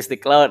lihat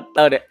statistik tahu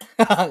deh.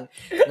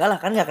 Enggak lah,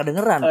 kan enggak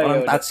kedengeran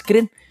orang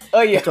touchscreen.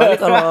 Oh iya. Kecuali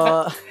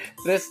kalau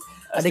terus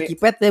ada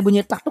keypad ya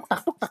bunyi tak tuk.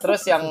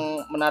 Terus yang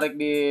menarik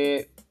di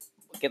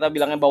kita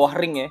bilangnya bawah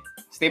ring ya.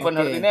 Stephen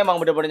Hurt ini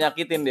emang benar-benar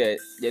nyakitin dia.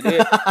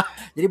 Jadi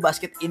jadi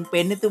basket in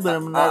paint itu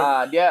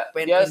benar-benar dia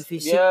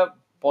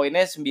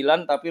poinnya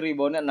 9 tapi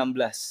reboundnya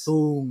 16.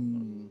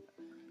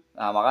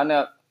 Nah,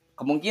 makanya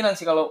kemungkinan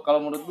sih kalau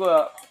menurut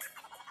gua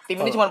tim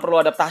ini cuma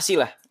perlu adaptasi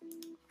lah.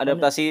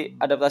 Adaptasi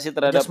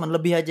terhadap adjustment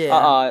lebih aja ya.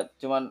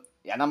 Cuman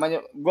ya namanya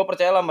gue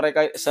percayalah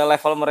mereka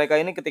selevel mereka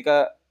ini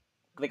ketika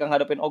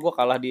ngadepin gue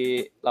kalah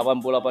di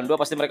 80-82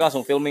 pasti mereka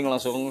langsung filming,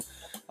 langsung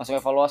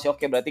evaluasi.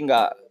 Oke, berarti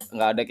nggak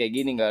ada kayak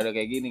gini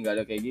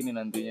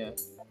nantinya.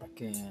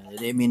 Oke,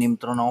 jadi minim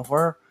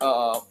turnover.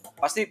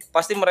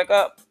 Pasti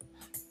mereka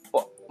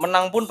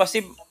menang pun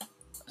pasti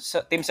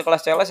tim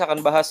sekelas CLS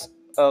akan bahas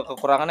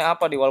kekurangannya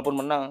apa walaupun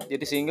menang.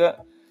 Jadi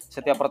sehingga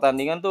setiap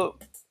pertandingan tuh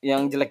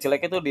yang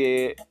jelek-jeleknya tuh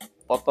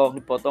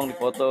dipotong.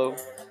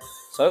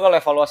 Soalnya kalau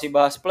evaluasi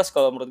bahas plus,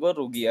 kalau menurut gue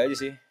rugi aja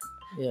sih.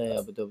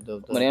 Iya betul.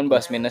 Mendingan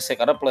bahas minusnya,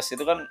 karena plus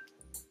itu kan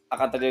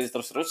akan terjadi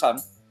terus-terusan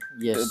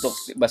untuk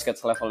basket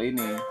level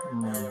ini.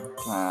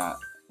 Nah,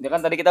 dia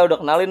kan tadi kita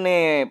udah kenalin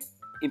nih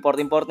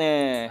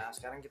import-importnya. Nah,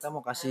 sekarang kita mau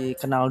kasih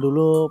kenal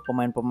dulu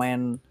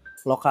pemain-pemain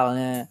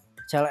lokalnya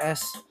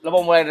CLS. Lo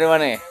mau mulai dari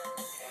mana ya?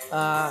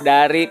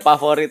 Dari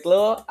favorit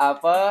lo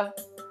apa?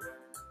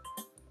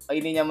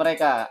 Ininya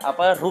mereka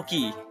apa?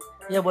 Rookie.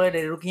 Ya boleh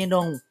dari rookie-nya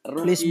dong.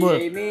 Please, Bull.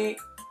 Ini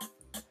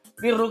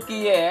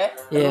rookie ya.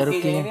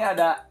 Rookie-nya ini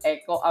ada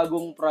Eko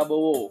Agung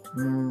Prabowo.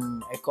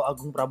 Eko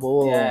Agung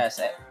Prabowo.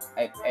 Yes,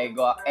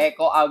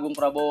 Eko Agung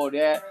Prabowo,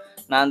 dia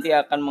nanti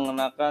akan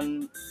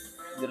mengenakan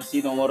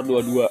jersey nomor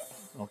 22.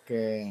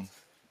 Oke.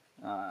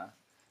 Nah,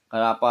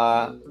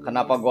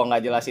 kenapa gua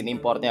nggak jelasin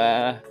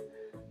importnya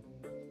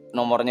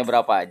nomornya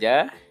berapa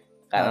aja?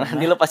 Karena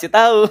nanti lo pasti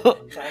tahu.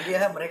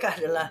 Karena mereka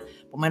adalah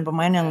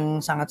pemain-pemain yang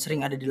sangat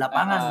sering ada di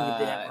lapangan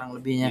gitu ya, kurang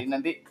lebihnya. Jadi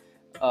nanti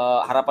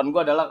harapan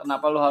gue adalah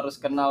kenapa lo harus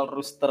kenal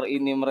roster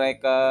ini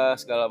mereka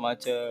segala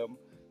macem.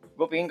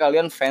 Gue pengen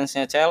kalian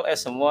fansnya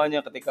CLS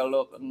semuanya ketika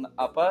lo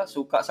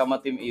suka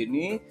sama tim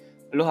ini,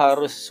 lo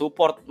harus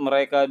support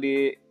mereka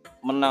di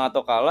menang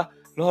atau kalah.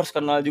 Lo harus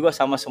kenal juga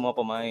sama semua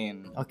pemain.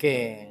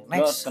 Oke, next.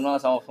 Lo harus kenal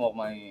sama semua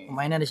pemain.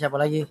 Pemainnya ada siapa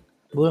lagi,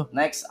 Bul?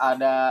 Next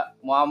ada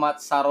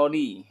Muhammad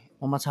Saroni.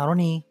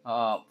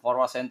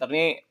 Forward center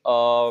nih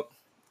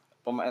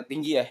pemain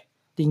tinggi ya.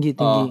 Tinggi.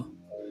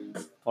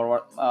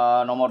 Forward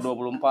nomor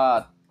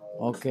 24.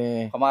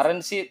 Oke.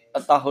 Kemarin sih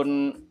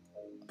tahun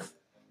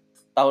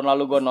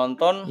lalu gue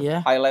nonton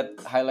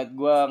highlight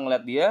gue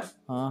ngeliat dia.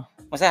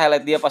 Maksudnya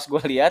highlight dia pas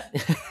gue lihat.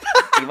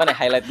 Gimana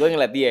highlight gue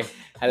ngeliat dia?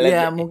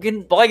 Iya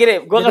mungkin. Pokoknya gini,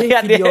 gue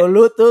ngeliat dia. Video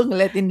lu tuh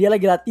ngeliatin dia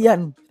lagi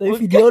latihan.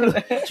 Tapi video lu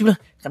cuma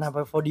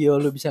kenapa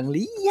video lu bisa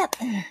ngeliat?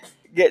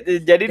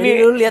 Jadi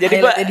nih, jadi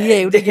gue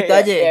dia udah gitu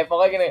aja ya.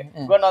 Pokoknya gini,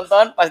 gue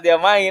nonton pas dia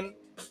main,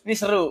 ini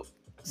seru.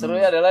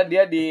 Serunya adalah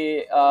dia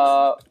di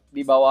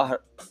bawah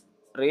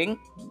ring,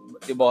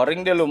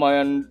 dia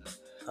lumayan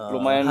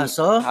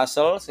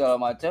hustle segala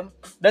macam,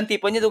 dan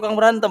tipenya tukang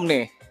berantem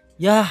nih.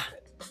 Ya,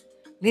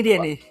 ini dia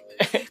nih.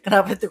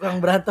 Kenapa tukang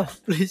berantem,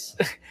 please?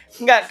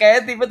 Enggak,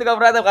 kayak tipe tukang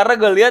berantem karena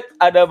gue lihat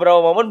ada beberapa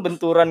momen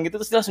benturan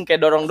gitu terus dia langsung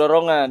kayak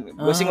dorong-dorongan.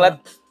 Gue sih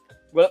ngeliat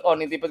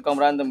ini tipe tukang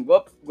berantem.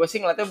 Gue sih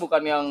ngeliatnya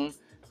bukan yang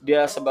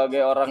dia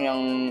sebagai orang yang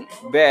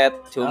bad,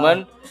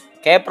 cuman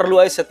kayak perlu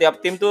aja setiap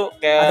tim tuh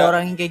kayak ada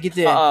orang yang kayak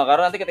gitu ya.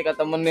 Karena nanti ketika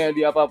temennya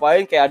dia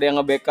apa-apain kayak ada yang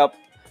nge-backup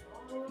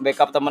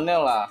temennya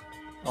lah.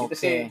 Gitu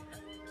sih.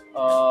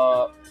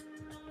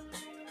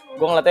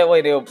 Gue ngeliatnya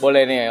ini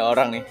boleh nih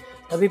orang nih.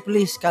 Tapi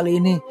please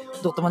kali ini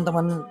untuk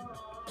teman-teman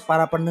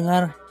para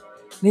pendengar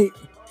nih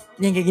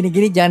yang kayak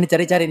gini-gini jangan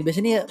dicari-cari.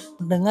 Biasanya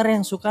pendengar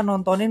yang suka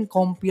nontonin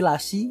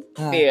kompilasi.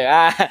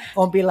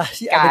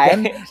 Kompilasi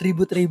adegan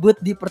ribut-ribut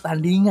di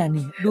pertandingan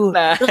nih.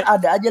 Terus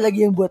ada aja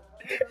lagi yang buat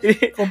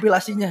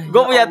kompilasinya.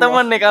 Gue punya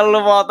teman nih, kalau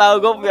lo mau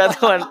tahu gue punya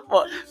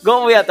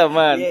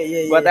teman.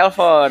 Gue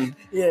telepon.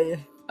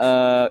 Iya.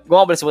 gue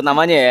gak boleh sebut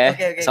namanya ya.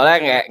 Oke,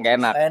 Soalnya nggak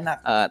enak. Enak.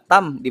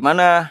 Tam, di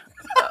mana?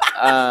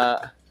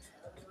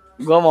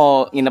 Gue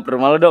mau nginep di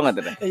rumah lu dong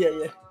katanya.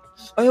 Iya.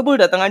 Oh ya, Bu,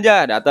 datang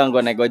aja. Datang,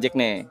 gue naik Gojek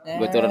nih.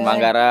 Gue turun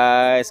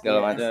Manggarai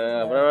segala macam.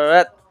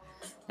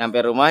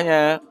 Nyampe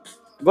rumahnya.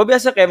 Gue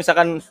biasa kayak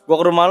misalkan gue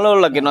ke rumah lo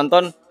lagi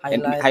nonton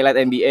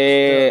highlight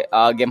NBA,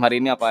 game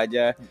hari ini apa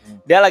aja.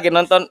 Dia lagi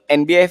nonton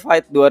NBA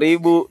Fight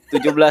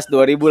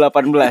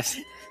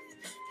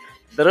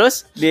 2017-2018.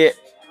 Terus di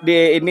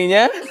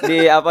ininya,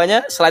 di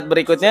apanya, slide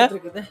berikutnya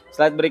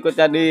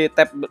di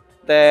tab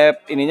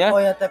ininya. Oh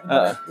ya, tab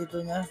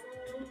itunya.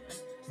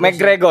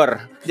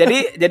 McGregor.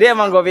 Jadi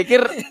emang gue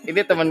pikir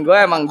ini temen gue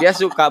emang dia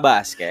suka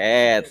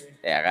basket,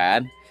 ya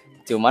kan?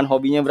 Cuman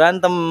hobinya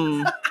berantem.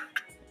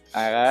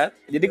 Ya kan?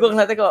 Jadi gue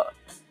ngeliatnya kok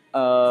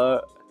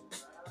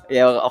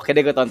ya oke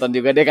deh gue tonton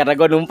juga deh karena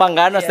gue numpang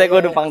kan, maksudnya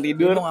gue numpang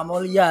tidur. Gue gak mau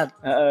lihat.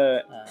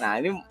 Nah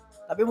ini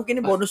tapi mungkin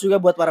ini bonus juga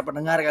buat para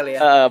pendengar kali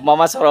ya.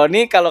 Mama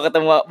Soroni kalau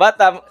ketemu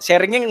Batam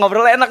sharingnya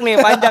ngobrol enak nih,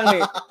 panjang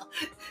nih.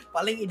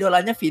 Paling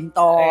idolanya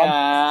Vinton.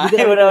 Ya,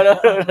 gitu. bener.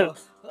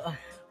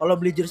 Kalau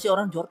beli jersey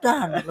orang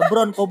Jordan,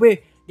 LeBron,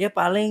 Kobe, dia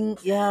paling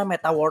ya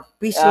Meta World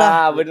Peace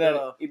lah.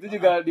 Bener. Gitu. Itu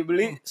juga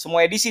dibeli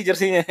semua edisi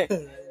jersinya.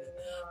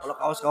 Kalau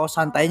kaos-kaos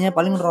santainya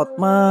paling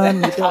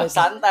Rodman gitu.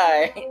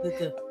 Santai.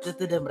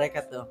 Itu dan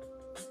mereka tuh.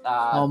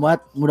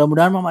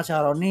 Mudah-mudahan Mama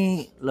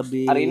Saroni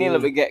lebih hari ini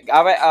lebih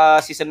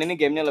season ini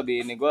gamenya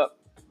lebih ini gue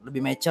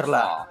lebih mature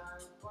lah.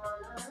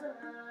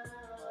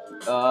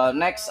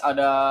 Next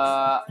ada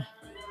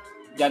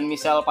Jan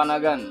Michel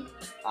Panagan.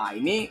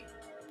 Ini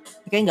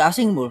kayak nggak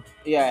asing, Bu.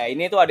 Iya,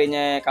 ini tuh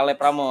adanya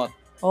Caleb Pramod.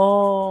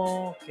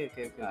 Oh, oke.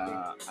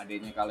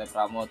 Adanya Caleb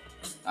Pramod.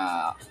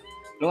 Nah,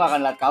 lu gak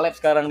akan lihat Caleb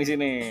sekarang di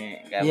sini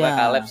karena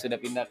Caleb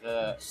sudah pindah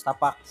ke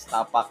Setapak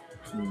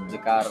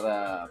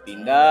Jakarta,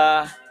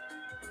 pindah.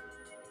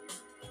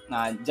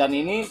 Nah, Jan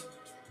ini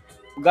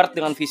guard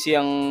dengan visi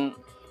yang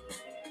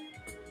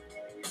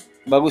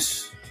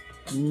bagus.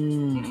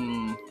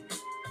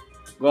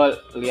 Gue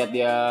lihat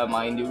dia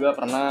main juga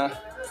pernah.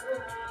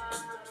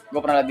 Gue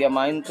pernah lihat dia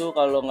main tuh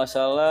kalau nggak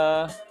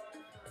salah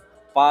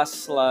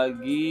pas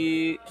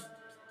lagi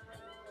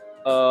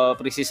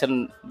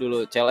preseason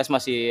dulu. CLS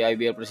masih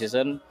IBL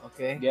preseason.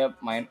 Oke. Dia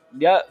main.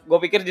 Gue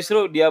pikir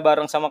justru dia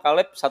bareng sama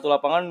Caleb satu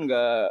lapangan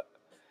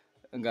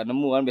nggak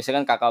nemu kan.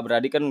 Biasanya kan kakak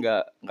beradik kan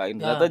nggak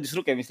ini. Ternyata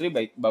justru chemistry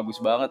bagus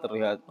banget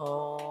terlihat.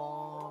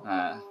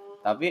 Nah,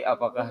 tapi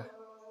apakah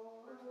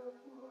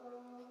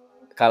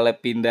Caleb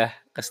pindah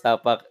ke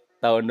Setapak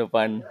tahun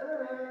depan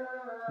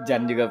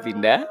Jan juga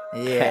pindah?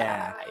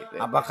 Iya.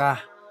 Apakah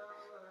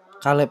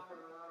Caleb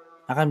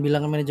akan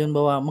bilang ke manajemen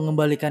bahwa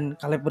mengembalikan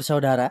Caleb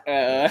bersaudara?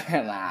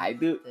 Nah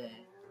itu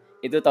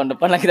tahun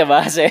depan lah kita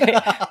bahas ya.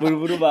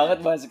 Buru-buru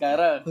banget bahas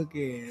sekarang.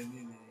 Oke.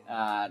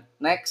 Nah,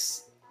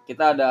 next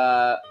kita ada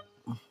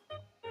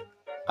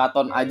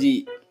Katon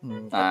Aji.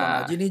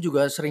 Katon Aji ini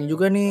juga sering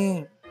juga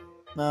nih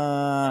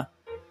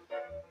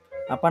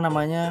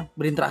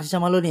berinteraksi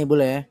sama lu nih,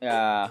 boleh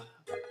ya.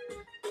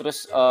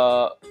 Terus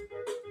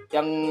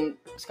yang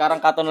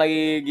sekarang Katon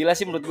lagi gila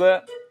sih menurut gue,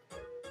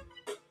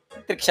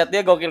 trick shot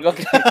dia gokil.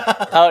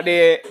 kalau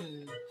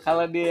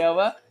di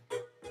apa?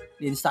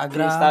 Di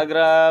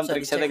Instagram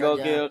trick shotnya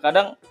gokil.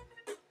 Kadang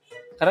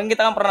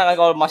kita kan pernah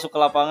kalau masuk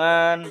ke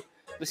lapangan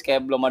terus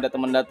kayak belum ada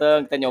teman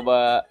datang, kita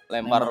nyoba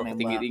lempar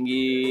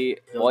tinggi-tinggi.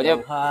 Pokoknya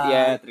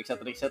ya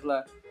trick shot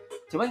lah.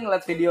 Cuman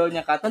ngeliat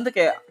videonya Katon tuh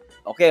kayak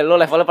oke, lo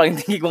levelnya paling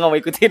tinggi, gue gak mau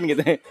ikutin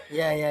gitu.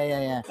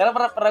 Iya. Karena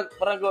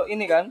pernah gue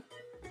ini kan.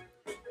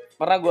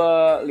 Pernah gue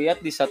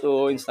lihat di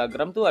satu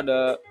Instagram tuh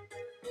ada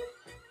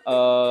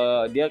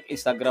dia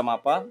Instagram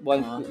apa,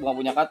 bukan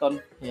punya Katon.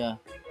 Iya.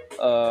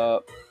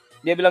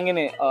 Dia bilang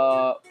gini,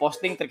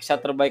 posting trick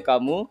shot terbaik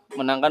kamu,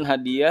 menangkan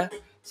hadiah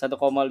 1,5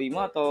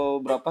 atau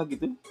berapa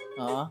gitu.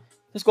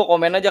 Terus gue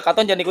komen aja,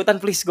 Katon jangan ikutan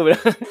please, gue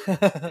bilang.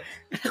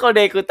 Kalau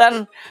dia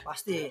ikutan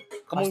pasti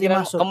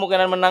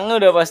kemungkinan menangnya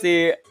udah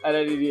pasti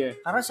ada di dia.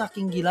 Karena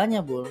saking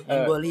gilanya, Bul,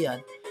 yang gue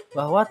lihat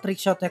bahwa trick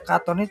shotnya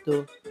Katon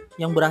itu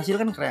yang berhasil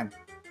kan keren.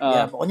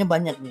 Ya pokoknya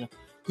banyak nih.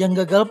 Yang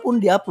gagal pun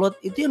diupload,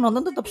 itu yang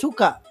nonton tetap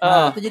suka.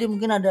 Nah, itu jadi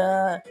mungkin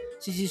ada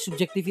sisi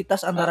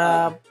subjektivitas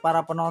antara para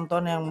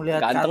penonton yang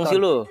melihat ganteng Katon.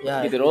 Sih lu, ya,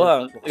 gitu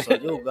doang.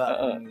 Kesel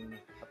juga.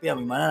 Tapi ya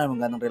gimana,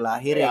 mengganteng dari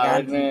lahir ya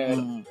kan. Ya.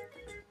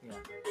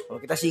 Kalau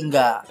kita sih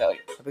enggak.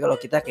 Tapi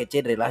kalau kita kece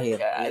dari lahir.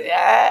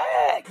 Ya,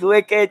 gue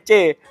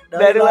kece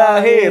dari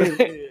lahir.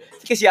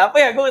 Ke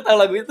siapa ya? Gue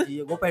tahu lagu itu.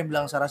 Iya, gue pengen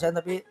bilang Sarah Sayan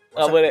tapi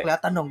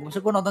kelihatan dong.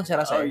 Maksudnya gue nonton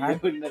Sarah Sayan.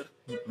 Iya bener.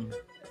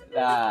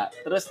 Nah,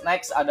 terus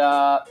next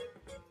ada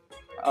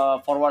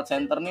forward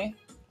center nih,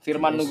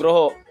 Firman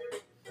Nugroho.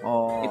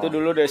 Itu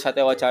dulu dari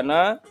Satya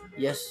Wacana.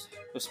 Yes.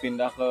 Terus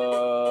pindah ke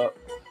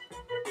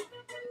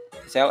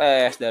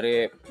CLS,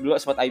 dari dulu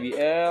sempat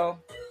IBL.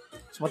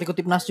 Sempat ikut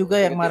timnas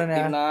juga ya kemarin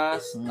ya.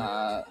 Timnas.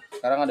 Nah,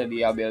 sekarang ada di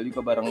ABL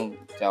juga bareng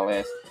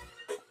CLS.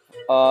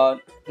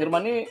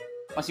 Firman ini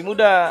masih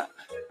muda.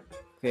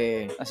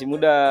 Oke. Masih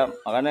muda.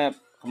 Makanya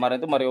kemarin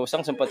tuh Mario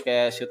Usang sempat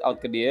kayak shoot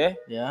out ke dia.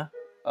 Ya.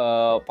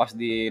 Pas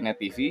di Net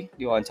TV,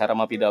 di wawancara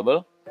sama P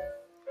Double.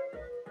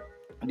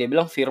 dia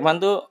bilang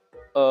Firman tuh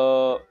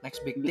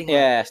Next big thing.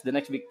 yes, the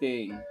next big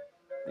thing.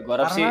 Gua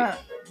harap sih Karena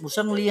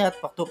Musa ngelihat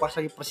waktu pas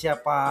lagi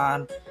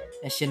persiapan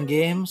Asian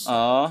Games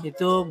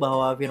itu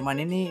bahwa Firman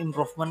ini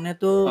improvementnya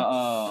tuh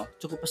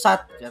cukup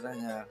pesat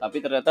katanya. Tapi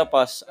ternyata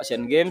pas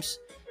Asian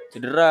Games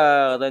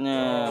cedera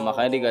katanya,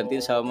 makanya digantiin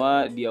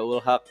sama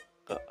Diaul Haq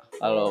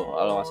kalau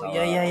nggak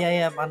salah.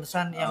 Iya,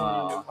 pantesan yang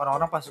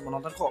orang-orang pas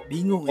menonton kok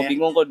bingung ya.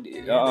 Bingung kok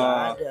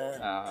ada.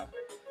 Nah,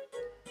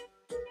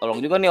 tolong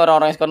juga nih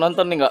orang-orang yang suka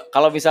nonton nih, nggak,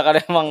 kalau misalkan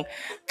emang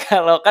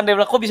kalau kan dia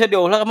bilang kok bisa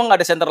Diaul Haq emang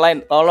nggak ada center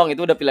lain, tolong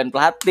itu udah pilihan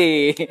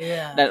pelatih.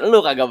 Iya. Dan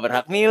lu kagak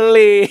berhak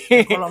milih.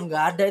 Kalau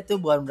nggak ada itu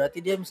bukan berarti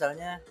dia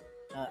misalnya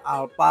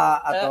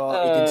Alpa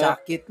atau izin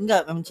sakit,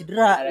 enggak, memang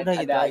cedera, udah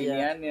gitu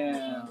aja.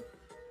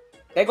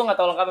 Kayak gue nggak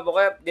tahu lengkapnya,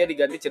 pokoknya dia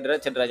diganti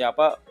cederanya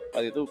apa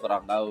waktu itu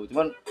kurang tahu,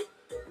 cuman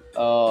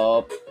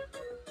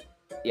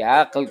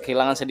ya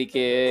kehilangan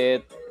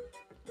sedikit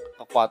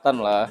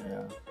kekuatan lah.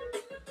 Ya.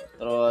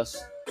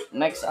 Terus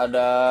next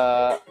ada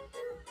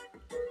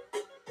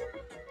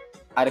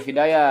Arif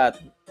Hidayat.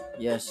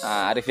 Yes.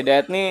 Nah, Arif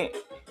Hidayat nih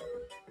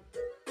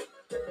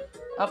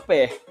apa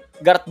ya?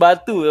 Guard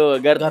batu,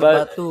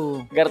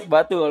 guard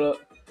batu kalau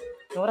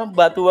orang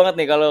batu banget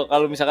nih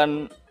kalau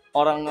misalkan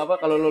orang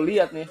kalau lo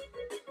lihat nih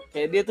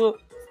kayak dia tuh,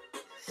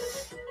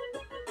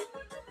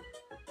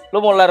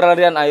 lo mau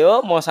lari-larian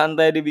ayo, mau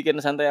santai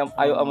dibikin santai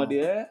ayo sama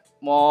dia,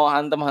 mau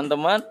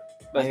hantem-hanteman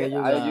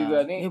ayo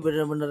juga nih. Ini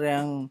bener-bener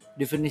yang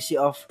definisi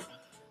of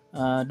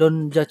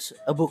don't judge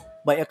a book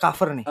by a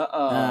cover nih.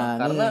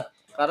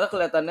 Karena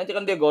kelihatannya aja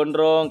kan dia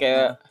gondrong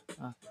kayak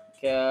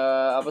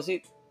apa sih?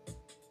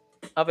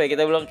 Apa ya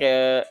kita bilang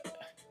kayak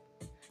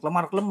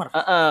kelemar-kelemar.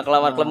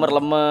 Kelemar-kelemar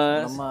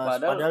lemes.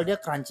 Padahal dia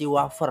crunchy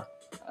wafer.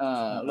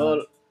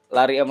 Lo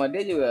lari sama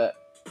dia juga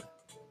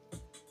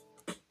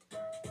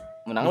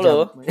menang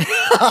lo.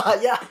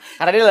 Ya.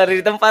 Karena dia lari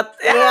di tempat.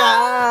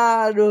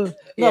 Ya, aduh.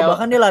 Nggak,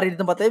 bahkan dia lari di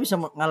tempatnya bisa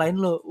ngalahin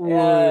lo.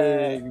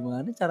 Wah,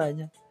 gimana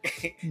caranya?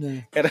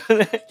 Nah.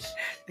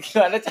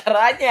 Gimana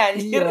caranya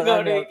anjir, gue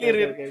udah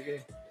mikirin.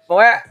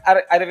 Pokoknya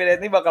Arif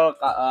Hidayat ini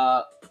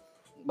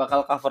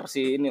bakal cover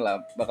si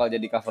inilah, bakal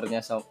jadi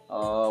covernya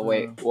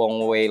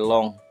Wong Wei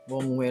Long.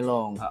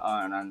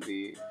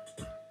 Nanti.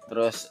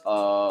 Terus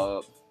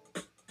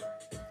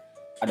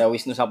ada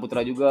Wisnu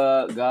Saputra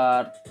juga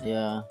guard.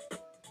 Iya.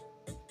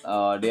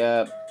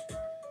 Dia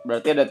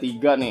berarti ada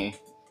 3 nih.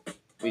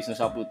 Wisnu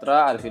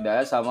Saputra, Arif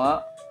Hidayat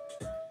sama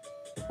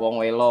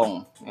Wong Wei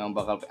Long yang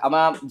bakal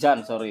sama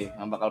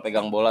yang bakal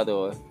pegang bola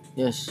tuh.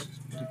 Yes.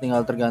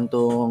 Tinggal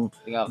tergantung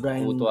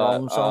Brian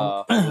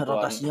Brownson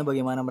rotasinya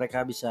bagaimana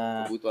mereka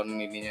bisa kebutuhan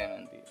ininya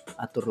nanti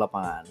atur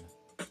lapangan.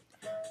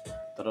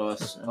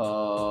 Terus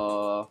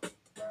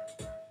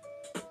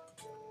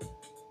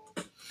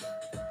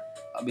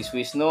abis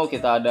Wisnu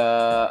kita ada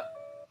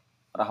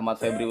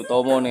Rahmat Febri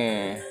Utomo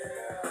nih.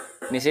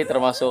 Ini sih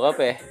termasuk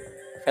apa ya?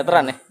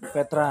 Veteran ya?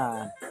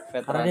 Veteran.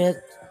 Karena dia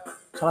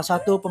salah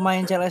satu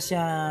pemain CLS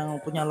yang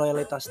punya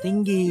loyalitas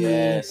tinggi.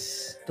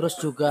 Yes. Terus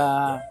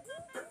juga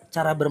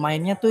cara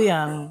bermainnya tuh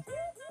yang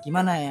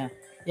gimana ya?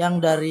 Yang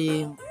dari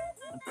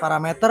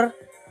parameter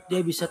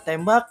dia bisa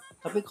tembak,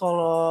 tapi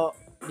kalau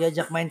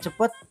diajak main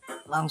cepet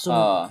langsung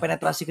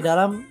penetrasi ke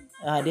dalam.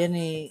 Nah, dia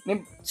nih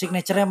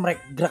signature-nya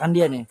gerakan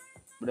dia nih.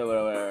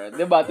 Bener.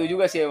 Dia batu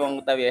juga sih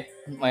emang, tapi ya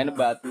mainnya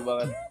batu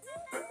banget.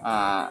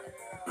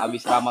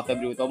 Abis Rahmat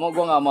Febri Utomo gue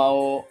nggak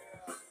mau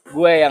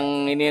gue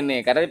yang ini nih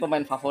karena ini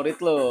pemain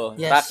favorit lo.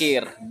 Yes.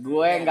 Terakhir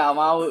gue nggak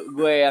mau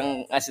gue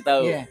yang ngasih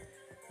tahu. Yeah.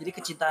 Jadi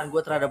kecintaan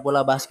gue terhadap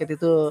bola basket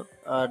itu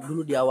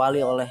dulu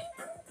diawali oleh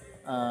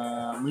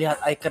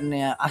melihat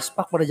ikonnya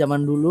Aspak pada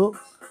zaman dulu,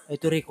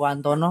 itu Rico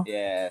Antono.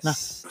 Yes. Nah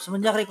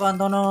semenjak Rico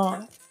Antono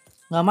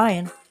nggak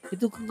main,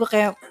 itu gue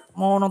kayak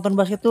mau nonton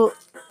basket tuh,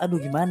 aduh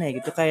gimana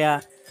ya gitu,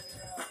 kayak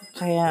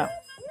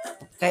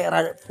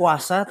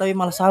puasa tapi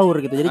malah sahur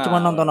gitu. Jadi cuma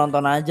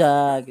nonton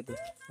aja gitu.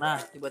 Nah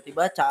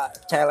tiba-tiba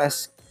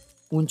CLS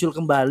muncul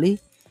kembali,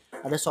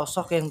 ada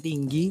sosok yang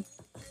tinggi.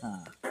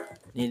 Nah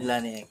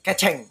inilah nih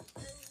Keceng.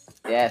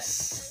 Yes.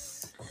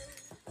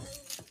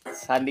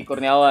 Sandi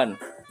Kurniawan.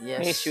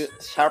 Yes. Ini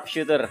sharp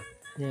shooter.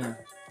 Yeah.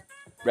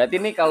 Berarti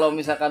nih kalau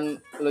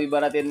misalkan lu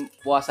ibaratin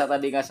puasa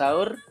tadi nggak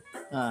sahur,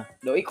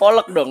 doi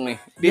kolek dong nih.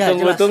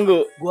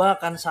 Ditunggu-tunggu. Gua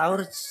akan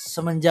sahur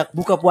semenjak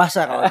buka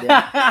puasa kalau dia.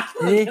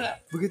 Jadi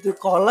begitu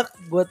kolek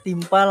gua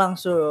timpa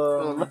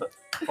langsung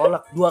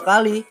kolek 2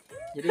 kali.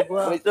 Jadi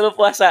gua itu lu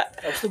puasa.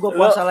 Habis itu gua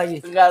puasa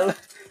lagi. Enggak,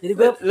 jadi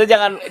lu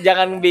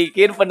jangan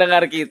bikin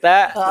pendengar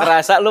kita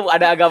ngerasa lu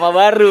ada agama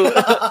baru.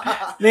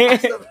 Nih.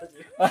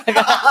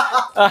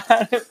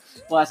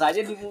 Puasa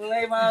aja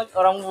dimulai mah,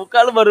 orang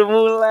buka lu baru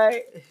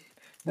mulai.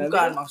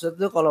 Bukan, maksud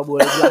tuh kalau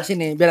boleh jelasin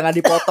nih biar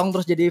enggak dipotong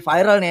terus jadi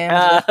viral nih.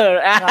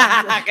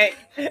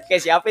 Kayak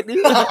siapa itu?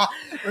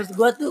 Terus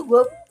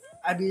gua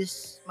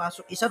abis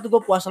masuk Isya tuh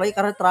gue puasa lagi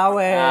karena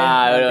terawih.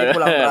 Nanti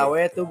pulang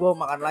terawih tuh gue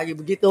makan lagi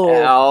begitu.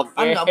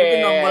 Kan nggak mungkin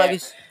dong gue lagi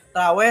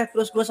terawih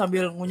terus gue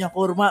sambil ngunyah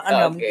kurma, kan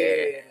nggak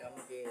mungkin.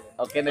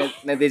 Oke,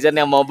 netizen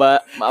yang mau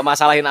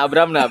masalahin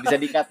Abram nah bisa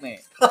di-cut nih.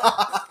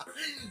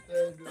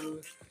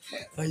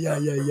 Oh, iya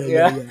iya iya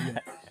Ya. iya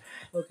iya.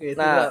 Oke, itu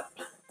Nah,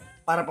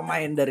 para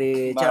pemain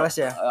dari CLS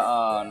ya.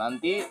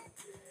 nanti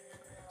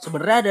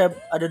Sebenarnya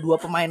ada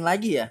dua pemain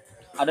lagi ya.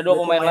 ada dua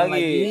Dua pemain pemain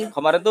lagi. lagi.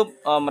 Kemarin tuh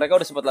mereka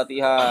udah sempat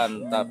latihan,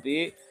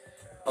 tapi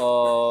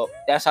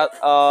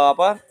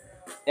apa?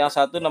 Yang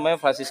satu namanya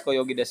Francisco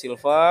Yogi da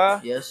Silva,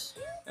 Yes.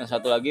 yang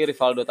satu lagi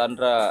Rivaldo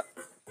Tandra.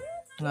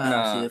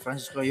 Nah, si Nah,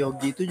 Francisco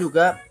Yogi itu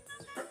juga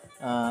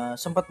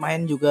sempat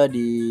main juga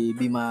di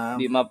Bima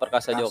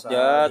Perkasa Perkasa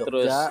Jogja,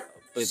 terus Jogja.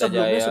 Pelita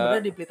Sebelumnya Jaya.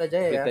 sebenarnya di Pelita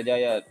Jaya ya. Pelita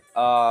Jaya.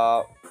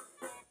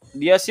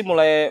 Dia sih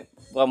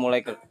bukan mulai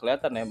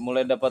kelihatan ya,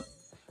 mulai dapat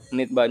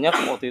menit banyak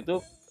waktu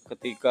itu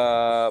ketika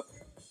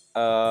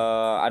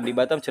Andi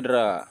Batam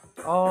cedera.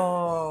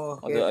 Oh,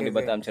 oke Waktu oke. Andi Oke.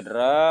 Batam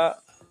cedera,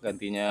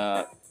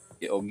 gantinya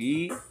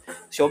Yogi.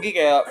 Yogi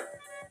kayak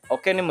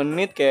oke nih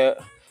menit kayak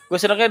gue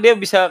senangnya dia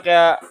bisa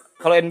kayak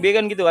kalau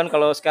NBA kan gitu kan,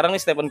 kalau sekarang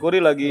nih Stephen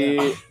Curry lagi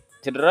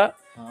cedera,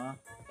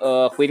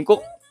 Heeh. Quinn Cook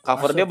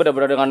cover Masuk. dia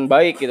benar-benar dengan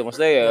baik gitu,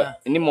 maksudnya ya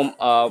ini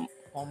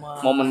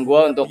momen gue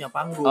dia untuk punya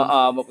panggung.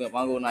 mau punya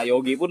panggung. Nah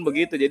Yogi pun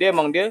begitu, jadi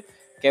emang dia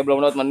kayak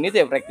belum dapat menit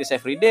ya practice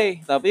every day,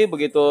 tapi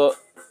begitu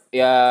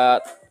ya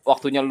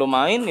waktunya lu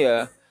main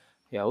ya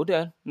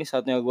udah ini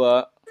saatnya gue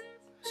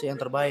Si yang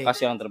terbaik.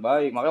 kasih yang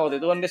terbaik. Makanya waktu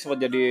itu kan dia sempat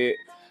jadi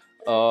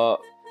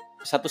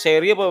satu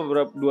seri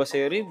apa dua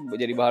seri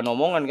jadi bahan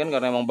omongan kan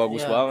karena emang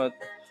bagus Iya. banget.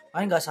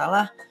 Main nggak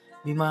salah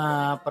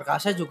Bima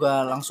Perkasa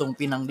juga langsung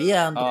pinang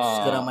dia untuk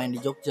segera main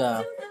di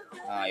Jogja.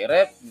 Nah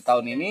akhirnya di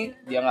tahun ini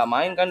dia nggak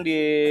main kan di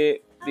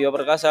Bima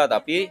Perkasa,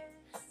 tapi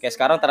kayak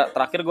sekarang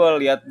terakhir gue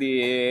lihat di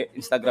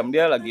Instagram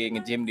dia lagi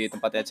nge-gym di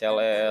tempatnya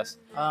CLS.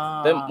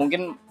 Dan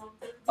mungkin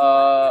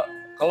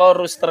kalau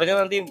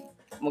rosternya nanti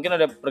mungkin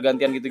ada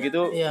pergantian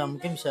gitu-gitu. Iya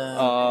mungkin bisa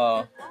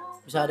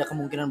ada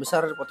kemungkinan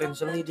besar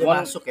potensialnya dia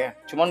masuk ya.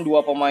 Cuman dua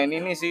pemain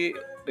ini sih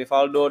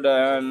Rivaldo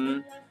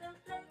dan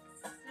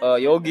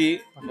Yogi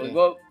menurut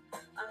gue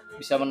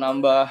bisa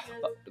menambah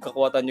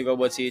kekuatan juga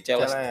buat si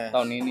CLS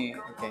tahun ini.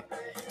 Oke.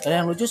 Dan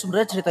yang lucu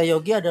sebenarnya cerita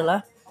Yogi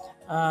adalah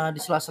di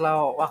sela-sela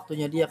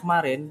waktunya dia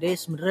kemarin dia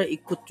sebenarnya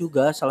ikut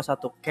juga salah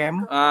satu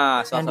camp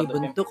yang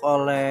dibentuk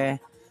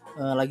oleh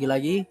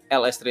lagi-lagi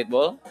LS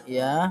Streetball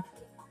ya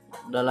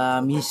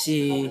dalam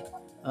misi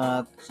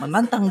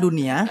menantang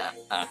dunia.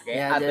 Oke.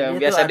 Atau yang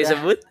biasa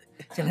disebut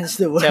Challenge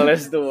the World.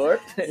 Challenge the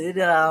World. Jadi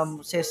dalam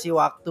sesi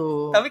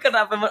waktu. Tapi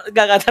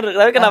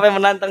kenapa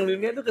menantang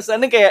dunia tuh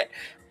kesannya kayak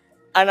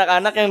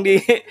anak-anak yang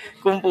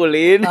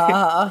dikumpulin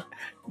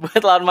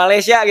buat lawan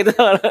Malaysia gitu.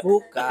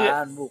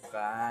 Bukan.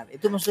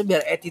 Itu maksudnya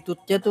biar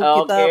attitude-nya tuh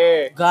kita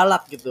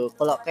galak gitu.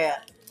 Kalau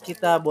kayak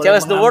kita boleh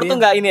Challenge the World tuh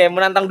nggak ini ya,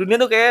 menantang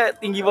dunia tuh kayak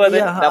tinggi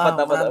banget.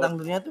 Dapat. Menantang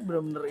dunia tuh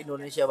benar-benar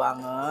Indonesia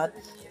banget.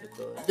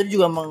 Gitu. Itu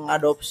juga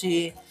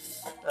mengadopsi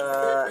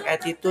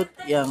attitude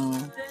yang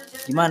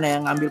gimana ya,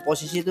 ngambil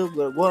posisi tuh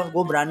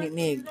gue berani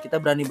nih,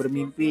 kita berani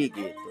bermimpi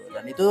gitu.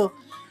 Dan itu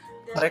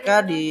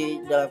mereka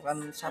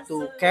dijalankan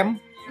satu camp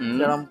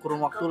dalam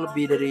kurun waktu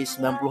lebih dari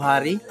 90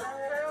 hari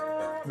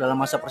dalam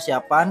masa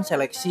persiapan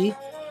seleksi,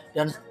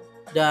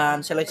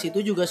 dan seleksi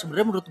itu juga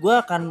sebenarnya menurut gue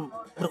akan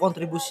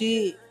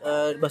berkontribusi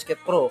di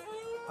basket pro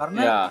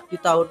karena di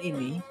tahun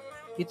ini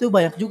itu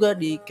banyak juga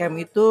di camp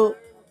itu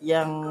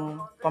yang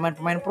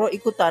pemain-pemain pro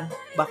ikutan,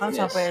 bahkan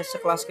sampai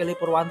sekelas Kelly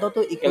Purwanto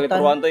tuh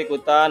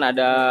ikutan,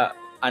 ada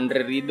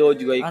Andre Rido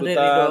juga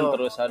ikutan,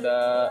 terus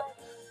ada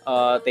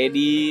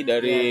Teddy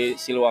dari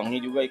Siliwangi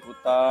juga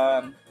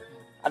ikutan,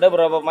 ada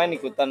beberapa pemain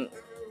ikutan.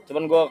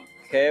 Cuman gue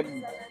kayak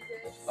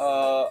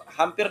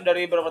hampir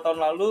dari beberapa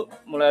tahun lalu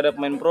mulai ada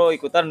pemain pro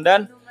ikutan,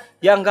 dan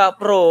yang nggak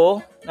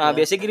pro,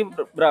 biasanya gini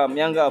Bram,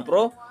 yang nggak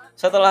pro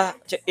setelah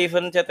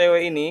event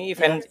CTW ini,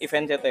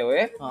 event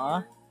CTW,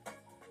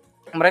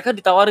 mereka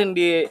ditawarin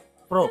di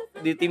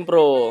tim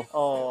pro.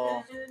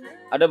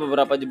 Ada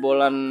beberapa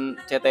jebolan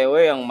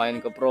CTW yang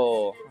main ke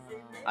pro.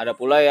 Ada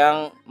pula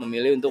yang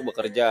memilih untuk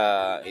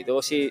bekerja.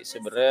 Itu sih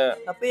sebenarnya.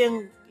 Tapi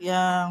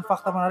yang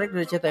fakta menarik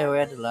dari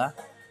CTW adalah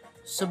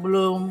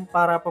sebelum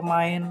para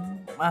pemain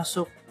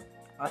masuk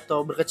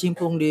atau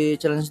berkecimpung di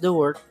Challenge the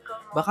World,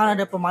 bahkan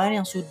ada pemain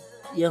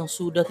yang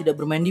sudah tidak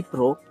bermain di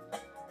pro,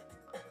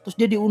 terus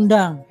dia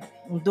diundang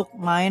untuk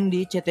main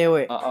di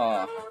CTW.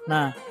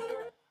 Nah,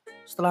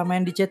 setelah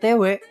main di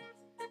CTW,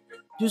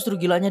 justru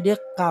gilanya dia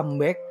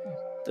comeback,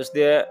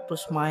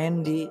 terus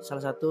main di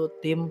salah satu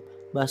tim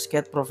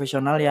basket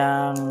profesional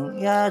yang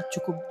ya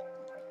cukup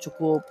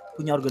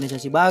punya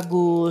organisasi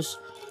bagus,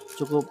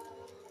 cukup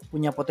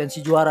punya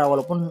potensi juara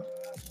walaupun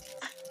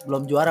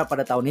belum juara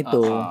pada tahun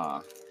itu.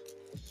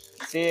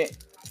 Si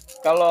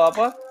kalau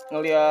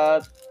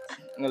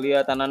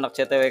ngelihat anak-anak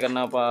CTW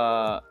kenapa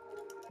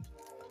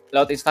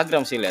lewat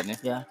Instagram sih liatnya.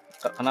 Ya.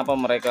 Kenapa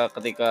mereka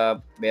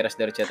ketika beres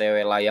dari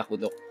CTW layak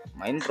untuk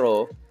main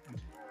pro?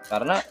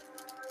 Karena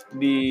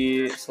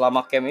di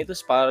selama camp itu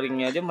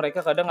sparringnya aja mereka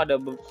kadang ada,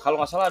 kalau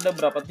nggak salah ada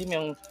berapa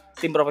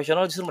tim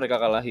profesional justru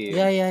mereka kalahin.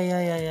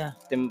 Iya.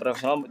 Tim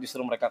profesional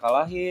justru mereka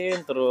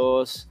kalahin,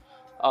 terus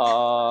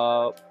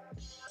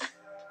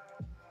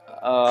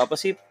apa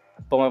sih,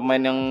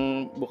 pemain yang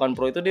bukan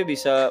pro itu dia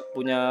bisa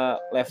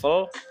punya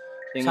level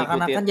yang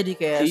Seakan-akan ngikutin. jadi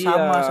kayak Iya,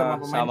 sama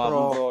pemain sama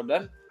pro. pro,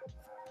 dan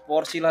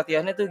porsi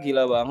latihannya tuh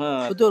gila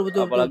banget. Betul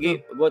betul betul, betul. Apalagi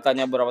gue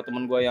tanya beberapa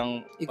temen gue yang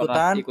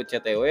pernah Ikutan. ikut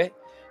CTW,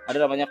 ada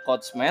namanya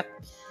Coach Matt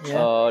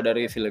Ya,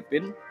 dari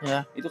Filipina.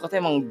 ya. Itu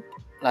katanya emang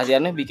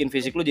latihannya bikin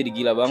fisik lu jadi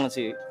gila banget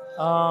sih.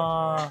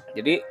 Oh,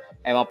 Jadi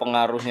emang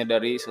pengaruhnya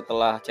dari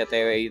setelah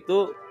CTW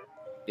itu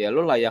ya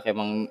lu layak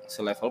emang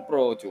selevel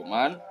pro.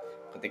 Cuman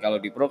ketika lo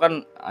di pro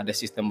kan ada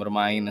sistem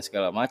bermain dan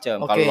segala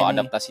macam. Oke, Kalau lo nih.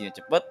 adaptasinya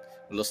cepet,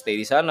 lo stay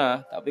di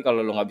sana. Tapi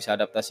kalau lo nggak bisa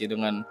adaptasi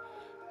dengan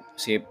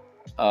si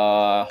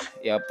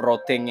ya pro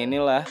tank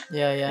inilah,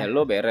 ya ya. ya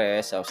lo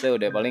beres. Harusnya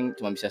udah paling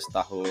cuma bisa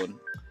setahun.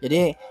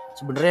 Jadi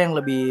sebenarnya yang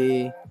lebih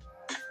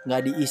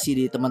nggak diisi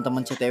di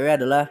teman-teman CTW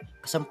adalah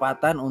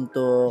kesempatan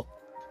untuk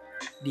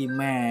di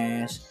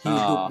match,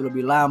 hidup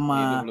lebih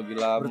lama, Hidup lebih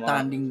lama.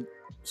 bertanding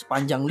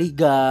sepanjang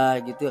liga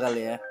gitu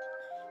kali ya.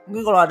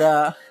 Mungkin kalau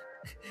ada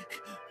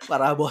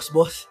para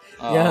bos-bos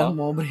yang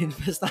mau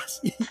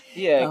berinvestasi,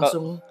 Iya,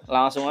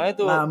 langsung aja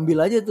tuh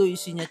ngambil aja tuh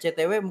isinya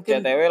CTW,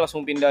 mungkin CTW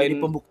langsung pindahin. jadi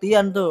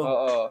pembuktian tuh.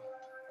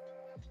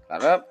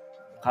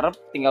 Karena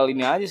tinggal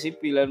ini aja sih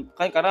pilihan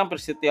kan, karena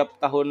hampir setiap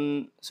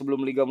tahun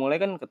sebelum liga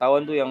mulai kan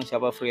ketahuan tuh yang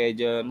siapa free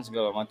agent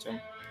segala macam.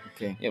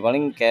 Oke. Ya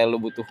paling kayak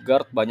lu butuh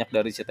guard banyak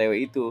dari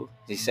CTW itu.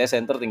 Sisa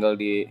center tinggal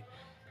di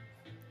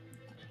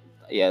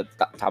ya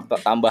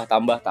tambah.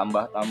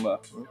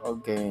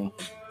 Oke.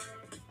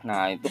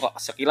 Nah, itu kok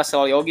sekilas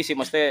soal Yogi sih,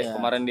 maksudnya Ya.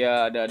 kemarin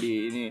dia ada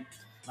di ini.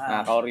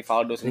 Nah, kalau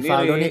Rivaldo sendiri,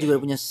 Rivaldo ini juga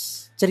punya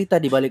cerita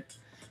di balik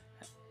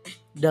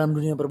dalam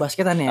dunia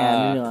perbasketan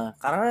ya.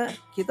 Karena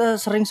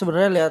kita sering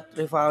sebenarnya lihat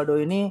Rivaldo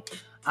ini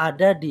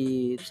ada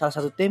di salah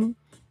satu tim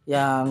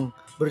yang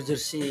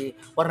berjersey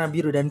warna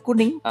biru dan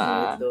kuning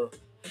gitu.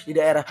 Di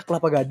daerah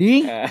Kelapa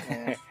Gading.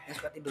 Yang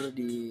suka tidur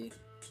di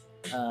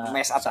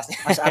mes atasnya.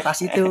 Mes atas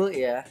itu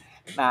ya.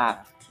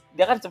 Nah,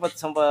 dia kan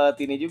sempat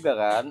ini juga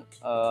kan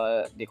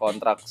di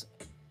kontrak,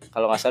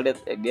 kalau nggak salah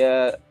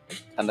dia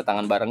tanda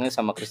tangan barengnya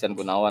sama Christian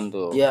Gunawan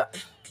tuh. Iya.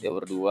 Dia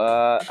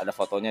berdua, ada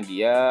fotonya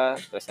dia,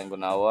 Christian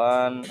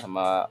Gunawan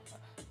sama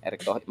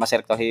Mas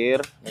Erick Thohir,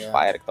 ya.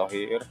 Pak Erick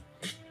Thohir.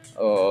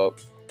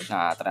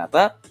 Nah,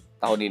 ternyata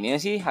tahun ini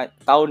sih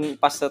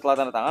tahun pas setelah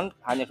tanda tangan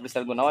hanya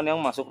Christian Gunawan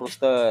yang masuk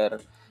roster.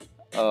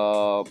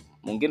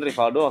 Mungkin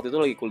Rivaldo waktu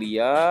itu lagi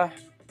kuliah.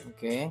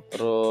 Oke.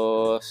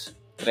 Terus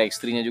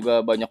 3x3-nya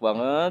juga banyak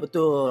banget.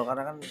 Betul,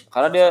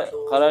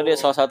 karena dia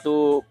salah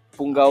satu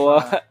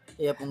punggawa.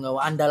 Iya,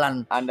 punggawa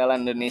andalan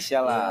Indonesia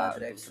lah,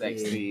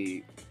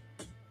 3x3.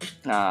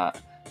 Nah,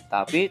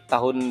 tapi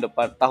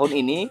tahun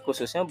ini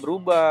khususnya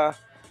berubah.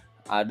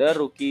 Ada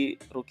rookie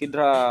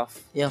draft.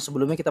 Yang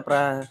sebelumnya kita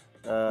pernah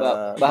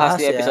bahas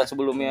di episode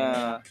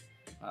sebelumnya.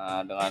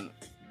 Nah,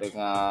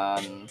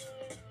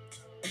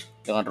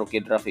 dengan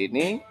rookie draft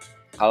ini,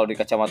 kalau di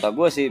kacamata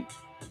gue sih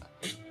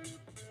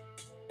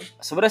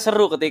sebenarnya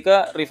seru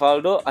ketika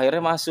Rivaldo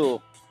akhirnya masuk.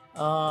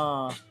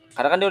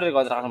 Karena kan dia udah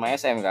dikontrak sama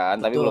SM kan,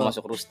 tapi belum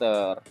masuk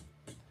roster.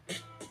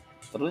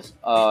 Terus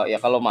ya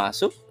kalau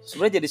masuk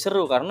sebenarnya jadi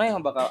seru karena yang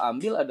bakal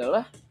ambil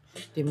adalah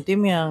tim-tim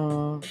yang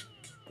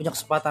punya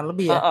kesempatan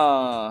lebih ya.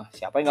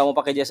 Siapa yang nggak mau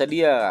pakai jasa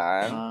dia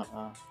kan?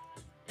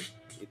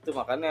 Itu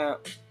makanya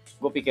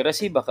gue pikirnya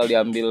sih bakal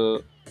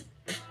diambil.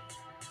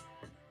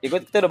 Ya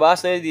kita udah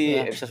bahas tadi di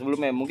episode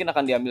sebelumnya, mungkin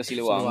akan diambil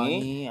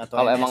Siliwangi atau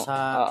kalau emang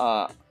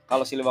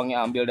kalau Siliwangi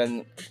ambil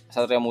dan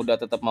Satria Muda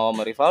tetap mau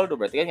sama Rivaldo,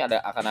 berarti kan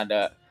akan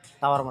ada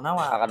tawar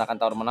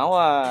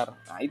menawar.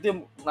 Nah,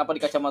 itu kenapa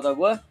di kacamata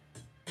gue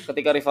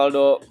ketika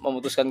Rivaldo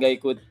memutuskan gak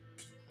ikut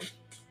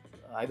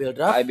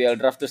IBL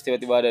draft terus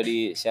tiba-tiba ada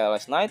di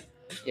CLS Night,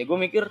 ya gue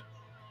mikir,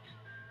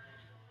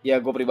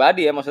 ya gue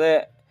pribadi ya,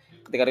 maksudnya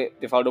ketika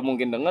Rivaldo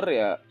mungkin denger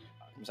ya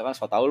misalkan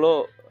so tau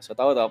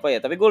atau apa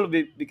ya, tapi gue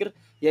lebih pikir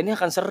ya ini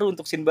akan seru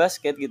untuk scene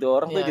basket gitu,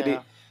 orang tuh jadi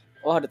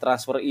wah ada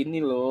transfer ini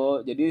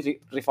loh,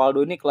 jadi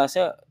Rivaldo ini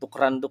kelasnya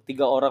tukeran untuk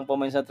 3 orang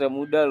pemain Satria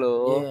Muda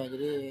loh. Iya,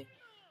 jadi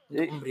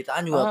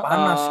pemberitaan juga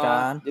panas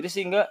kan. Jadi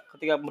sehingga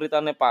ketika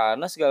pemberitaannya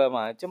panas segala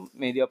macem,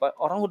 media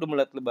orang udah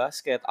melihat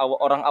basket,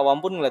 orang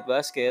awam pun ngeliat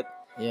basket.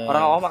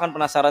 Orang awam akan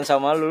penasaran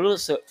sama lu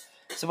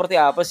seperti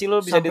apa sih lu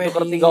bisa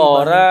ditukar 3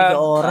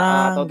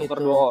 orang atau tukar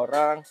 2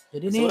 orang.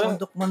 Jadi ini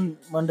untuk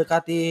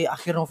mendekati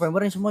akhir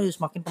November ini semua jadi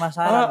semakin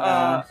penasaran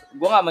kan.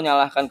 Gue nggak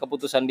menyalahkan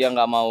keputusan dia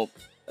nggak mau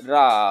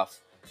draft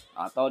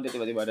atau dia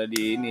tiba-tiba ada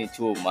di ini,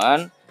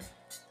 cuman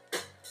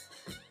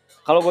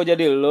kalau gue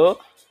jadi lo,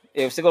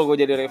 ya pasti kalau gue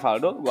jadi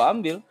Rivaldo gue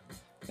ambil,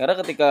 karena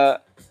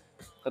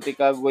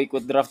ketika gue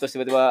ikut draft terus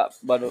tiba-tiba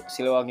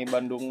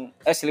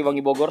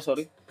Siliwangi Bogor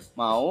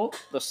mau,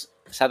 terus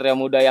Satria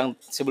Muda yang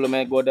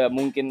sebelumnya gue udah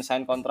mungkin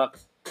sign kontrak,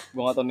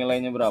 gue nggak tahu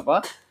nilainya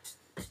berapa,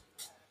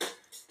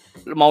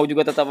 mau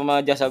juga tetap sama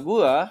jasa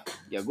gue,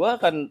 ya gue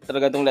akan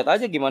tergantung lihat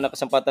aja gimana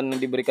kesempatan yang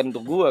diberikan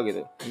untuk gue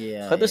gitu.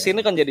 Terus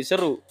ini kan jadi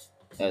seru.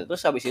 Ya,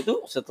 terus habis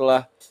itu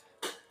setelah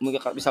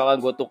misalkan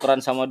gue tukeran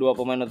sama 2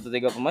 pemain atau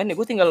 3 pemain, ya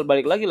gue tinggal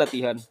balik lagi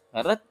latihan.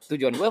 Karena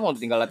tujuan gue mau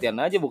tinggal latihan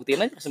aja,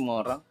 buktiin aja ke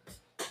semua orang.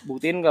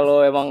 Buktiin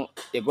kalau emang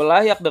ya gue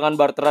layak dengan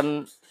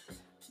barteran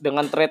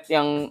dengan trade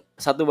yang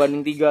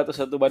 1:3 atau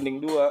 1:2.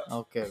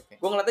 Oke.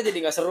 Gue ngeliatnya jadi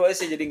nggak seru aja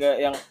sih, jadi nggak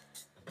yang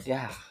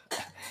ya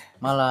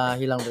Malah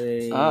hilang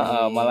dari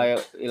malah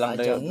hilang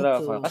dari ajang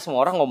draft. itu. Kan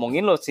semua orang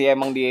ngomongin lo sih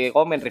emang di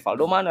komen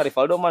Rivaldo mana.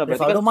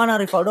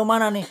 Berarti Rivaldo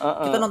mana nih?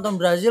 Kita nonton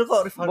Brazil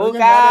kok Rivaldonya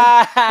bukan. nggak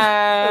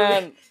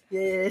ada.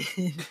 Iya.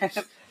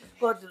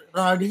 Kok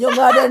Ronaldinho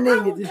nggak ada nih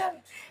gitu.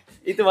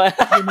 Itu mah.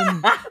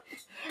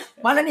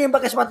 Mana nih yang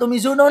pakai sepatu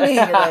Mizuno nih?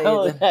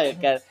 Gitu.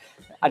 Kan.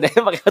 Ada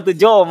yang pakai sepatu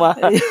Joma.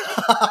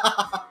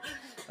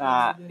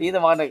 Nah, itu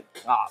makanya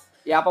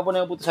ya apapun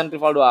yang putusan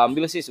Rivaldo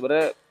ambil sih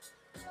sebenarnya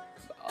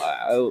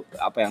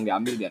apa yang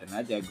diambil biarin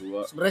aja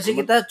gue. Sebenarnya sih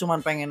kita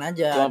cuma pengen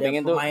aja ada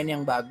pemain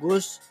yang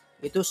bagus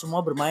itu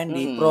semua bermain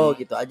di pro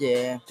gitu aja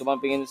ya. Cuma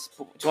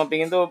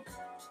pengen tuh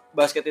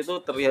basket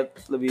itu terlihat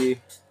lebih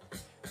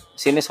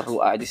sini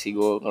seru aja sih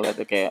gue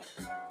ngeliatnya kayak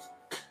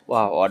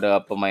wow ada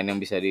pemain yang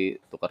bisa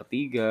ditukar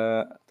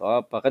 3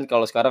 atau apa kan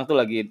kalau sekarang tuh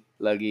lagi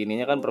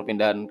ininya kan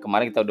perpindahan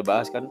kemarin kita udah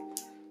bahas kan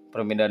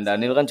perpindahan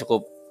Daniel kan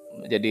cukup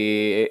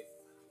jadi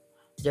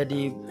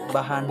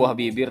bahan buah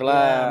bibir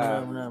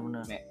lah. Ya,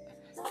 benar.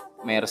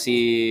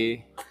 Mercy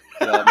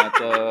segala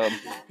macem.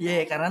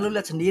 Iya, karena lu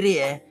lihat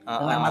sendiri ya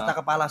dengan mata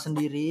kepala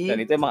sendiri.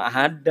 Dan itu emang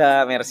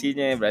ada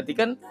Mercy-nya. Berarti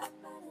kan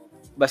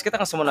basket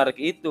akan semenarik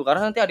itu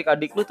karena nanti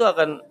adik-adik lu tuh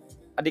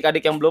adik-adik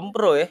yang belum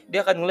pro ya,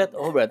 dia akan ngeliat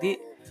oh berarti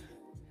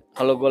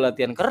kalau gue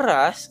latihan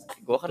keras,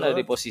 gue akan ada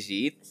di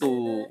posisi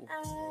itu.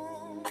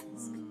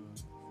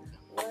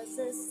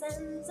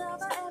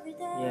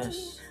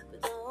 Yes.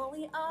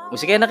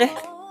 Musiknya enak ya?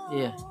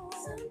 Iya.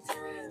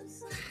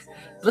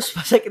 Terus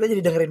masa kita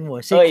jadi dengerin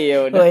musik? Oh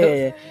iya udah.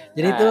 Iya.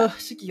 Jadi itu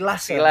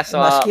sekilas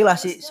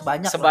sih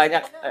sebanyak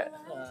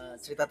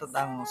cerita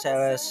tentang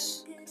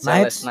Sales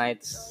Nights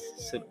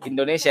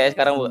Indonesia ya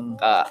sekarang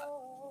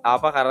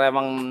karena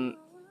emang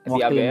di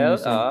ABL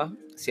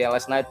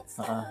Sales Nights.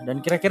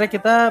 Dan kira-kira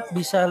kita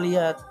bisa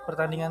lihat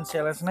pertandingan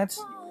Sales Nights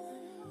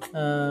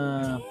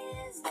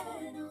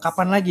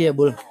kapan lagi ya,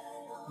 Bul?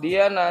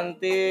 Dia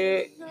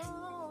nanti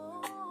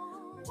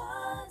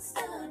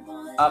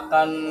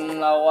akan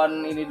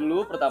lawan ini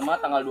dulu pertama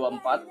tanggal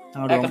 24.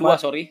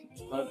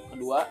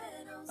 Kedua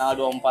tanggal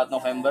 24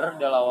 November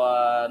dia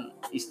lawan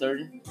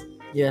Eastern.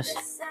 Yes.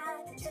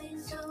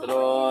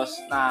 Terus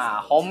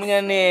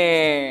home-nya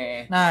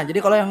nih. Nah, jadi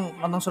kalau yang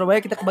nonton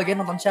Surabaya kita kebagian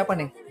nonton siapa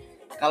nih?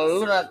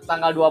 Kalau lu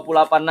tanggal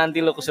 28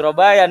 nanti lu ke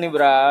Surabaya nih,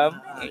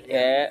 Bram.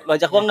 Lu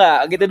ajak gua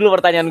enggak? Gitu dulu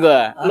pertanyaan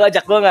gua. Lu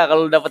ajak gua enggak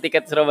kalau dapet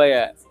tiket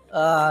Surabaya?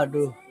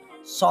 Aduh.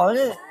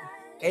 Soalnya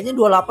kayaknya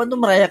 28 tuh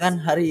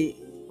merayakan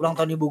hari ulang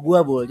tahun ibu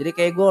gua, Bul. Jadi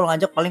kayak gua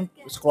ngajak paling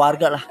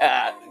sekeluarga lah.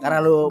 Karena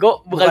lu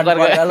bukan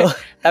keluarga lu.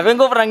 Tapi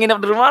gua pernah nginep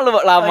di rumah lu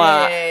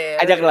lama.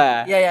 Ajak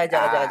lah. Iya,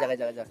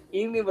 ajak.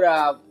 Ini,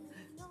 Bram.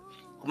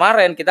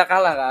 Kemarin kita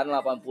kalah kan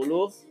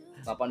 82.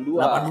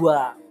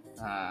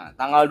 Nah,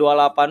 tanggal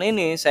 28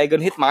 ini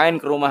Saigon Heat main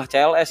ke rumah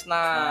CLS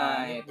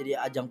Night. Jadi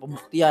ajang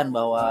pembuktian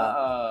bahwa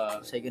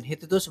Saigon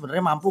Heat itu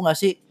sebenarnya mampu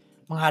enggak sih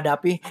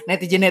menghadapi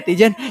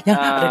netizen yang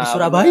ada di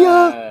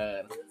Surabaya.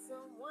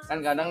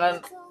 Kan kadang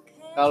kan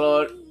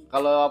kalau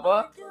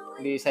apa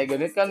di Saigon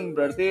Heat kan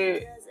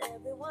berarti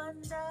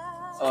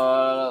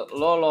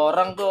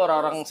orang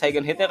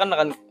Saigon Heat-nya kan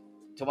akan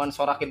cuman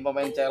sorakin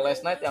pemain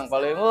CLS Night yang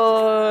paling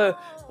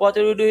what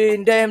you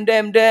doing damn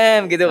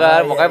gitu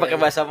kan. Pokoknya pakai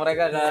bahasa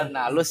mereka kan.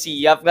 Nah, lu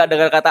siap enggak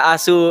dengar kata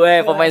asu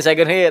pemain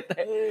Saigon Heat?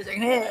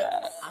 Saigon Heat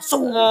asu.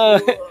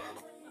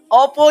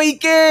 Opo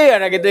ike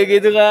anak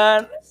gitu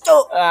kan.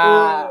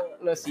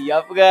 Lu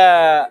siap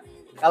enggak?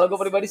 Kalau gue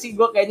pribadi sih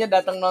gue kayaknya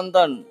datang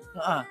nonton.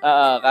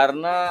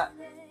 Karena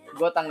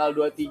gue tanggal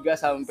 23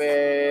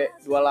 sampai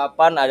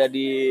 28 ada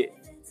di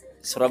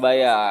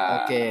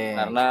Surabaya. Oke.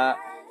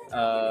 Karena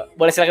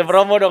boleh silakan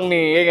promo dong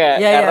nih, ya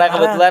karena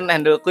kebetulan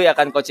handleku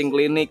akan coaching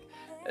klinik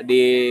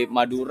di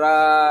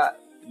Madura,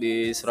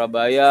 di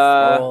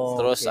Surabaya,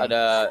 terus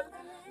ada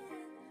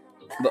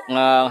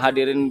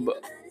ngehadirin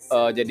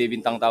jadi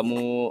bintang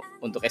tamu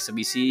untuk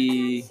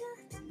eksibisi.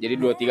 Jadi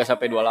 23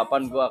 sampai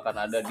 28 gue akan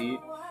ada di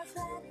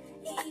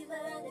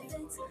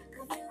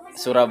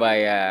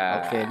Surabaya.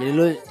 Oke, jadi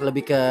lu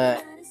lebih ke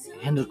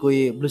handle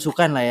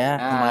belusukan lah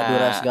ya, ke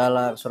Madura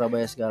segala,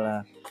 Surabaya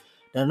segala.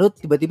 Dan lu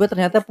tiba-tiba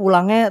ternyata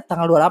pulangnya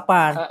tanggal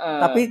 28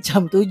 tapi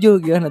jam 7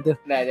 gimana tuh?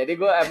 Nah jadi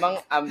gue emang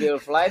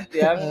ambil flight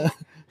yang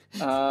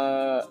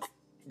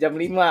jam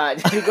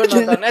 5. Jadi gue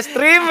nontonnya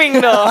streaming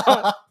dong.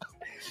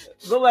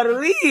 Gue baru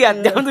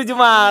lihat jam 7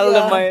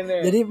 malam mainnya.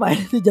 Jadi main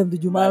itu jam 7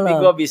 malam.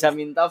 Nanti gue bisa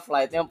minta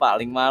flightnya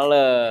paling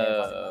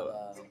malam.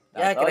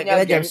 Ya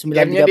kira-kira jam 9.30.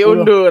 Gamenya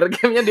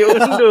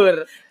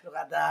diundur.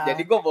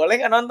 Jadi gue boleh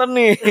gak nonton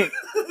nih?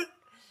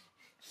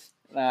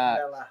 Nah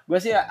gue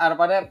sih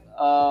harapannya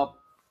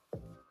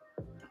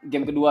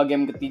game kedua,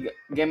 game ketiga,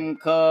 game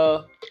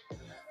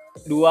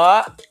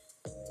kedua,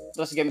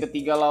 terus game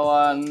ketiga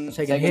lawan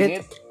Saigon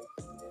Heat.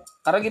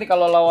 Karena gini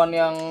kalau lawan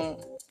yang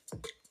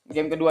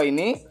game kedua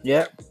ini,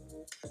 ya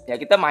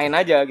kita main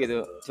aja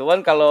gitu.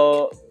 Cuman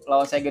kalau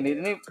lawan Saigon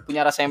Heat ini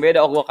punya rasa yang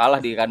beda. Gue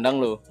kalah di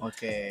kandang lo.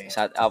 Oke.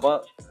 Saat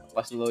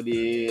pas lo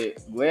di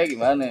gue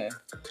gimana?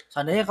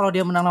 Seandainya kalau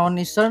dia menang lawan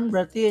Eastern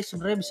berarti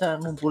sebenarnya bisa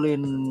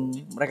ngumpulin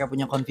mereka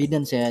punya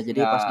confidence ya.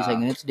 Jadi pas di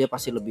Saing United dia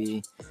pasti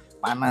lebih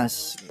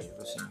panas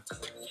gitu sih.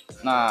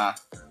 Nah,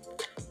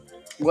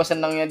 gue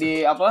senangnya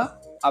di apa?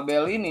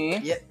 ABL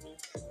ini. Iya.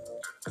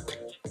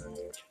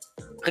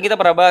 Kan kita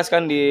pernah bahas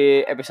kan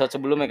di episode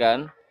sebelumnya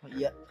kan.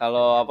 Iya.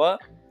 Kalau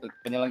apa?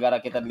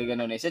 Penyelenggara kita di Liga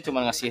Indonesia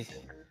cuma ngasih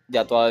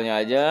jadwalnya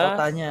aja.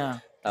 Kotanya.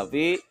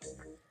 Tapi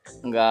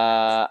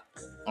nggak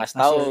ngasih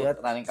tahu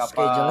running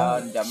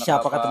kapan, jamnya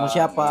siapa kapan. ketemu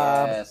siapa.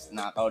 Yes.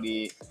 Nah, kalau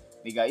di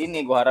liga ini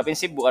gue harapin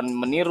sih bukan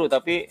meniru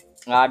tapi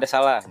nggak ada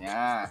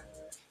salahnya.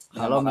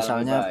 Kalau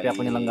misalnya pihak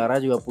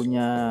penyelenggara juga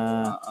punya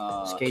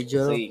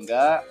schedule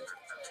sehingga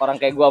orang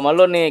kayak gua sama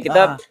lo nih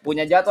kita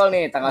punya jadwal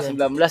nih tanggal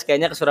 19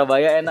 kayaknya ke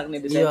Surabaya enak nih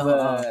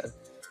Desember.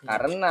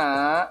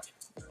 Karena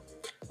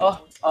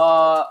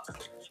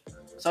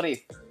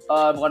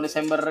bukan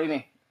Desember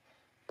ini.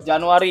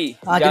 Januari.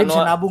 Jadi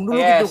bisa nabung dulu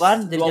gitu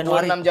kan dari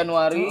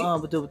Januari.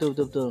 Betul.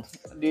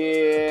 Di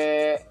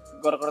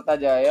Gor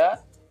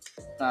Kertajaya.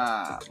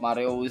 Nah,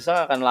 Mario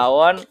Usang akan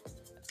lawan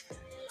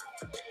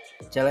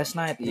CLS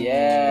Knight.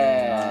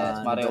 Yes.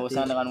 Mario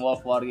Usang dengan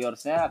Wolf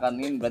Warriors-nya akan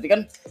ini. Berarti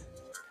kan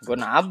gue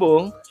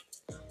nabung.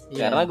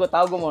 Karena gue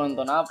tahu gue mau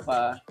nonton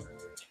apa.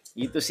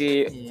 Itu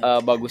sih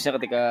bagusnya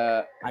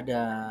ketika ada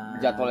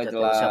jadwalnya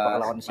jelas,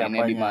 siapa lawan siapanya,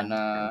 mainnya di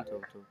mana.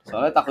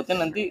 Soalnya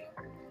takutnya nanti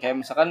kayak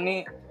misalkan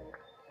nih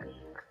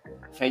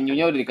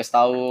venue-nya udah dikasih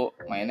tahu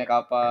mainnya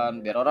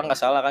kapan, biar orang nggak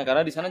salah kan,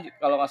 karena di sana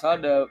kalau nggak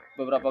salah ada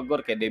beberapa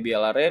gor kayak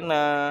DBL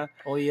Arena.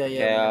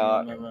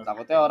 Kayak bener.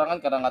 Takutnya orang kan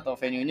karena nggak tahu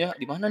venue-nya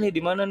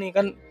di mana nih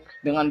kan,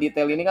 dengan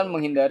detail ini kan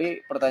menghindari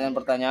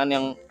pertanyaan-pertanyaan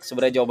yang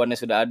sebenarnya jawabannya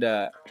sudah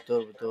ada.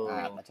 Betul.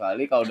 Nah,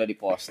 kecuali kalau udah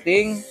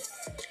diposting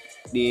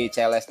di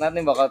CLS Night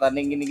nih bakal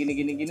tanding gini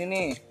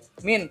nih.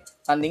 Min,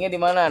 tandingnya di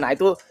mana? Nah,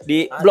 itu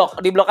di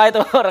blok aja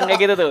tuh orang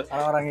kayak gitu tuh.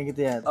 Orang kayak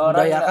gitu ya.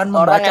 Orang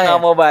yang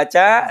nggak mau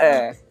baca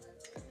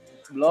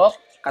blok,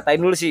 katain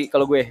dulu sih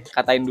kalau gue.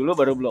 Katain dulu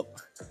baru blok.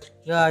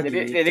 Ya,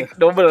 jadi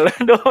double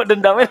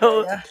dendamnya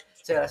double. Ya,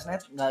 CLS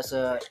Night enggak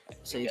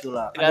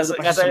seitulah.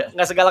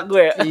 Enggak segalak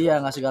gue ya. Iya,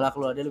 enggak segalak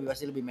lu. Dia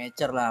pasti lebih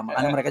mature lah.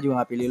 Makanya mereka juga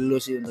enggak pilih lu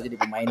sih untuk jadi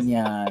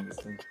pemainnya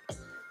gitu.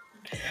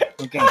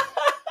 Oke.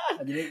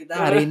 Jadi kita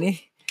hari ini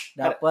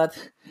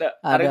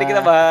hari ini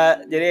kita bahas,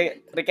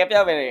 jadi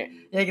recapnya apa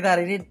nih? Ya, kita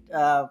hari ini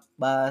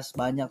bahas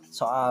banyak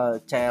soal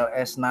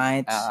CLS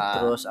Knights,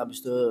 terus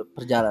abis itu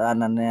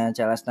perjalanannya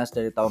CLS Knights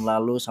dari tahun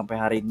lalu sampai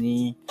hari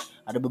ini.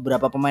 Ada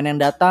beberapa pemain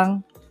yang datang,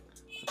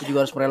 tapi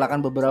juga harus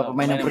merelakan beberapa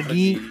pemain yang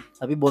pergi.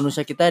 Tapi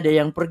bonusnya kita ada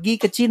yang pergi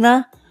ke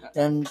Cina,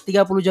 dan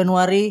 30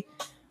 Januari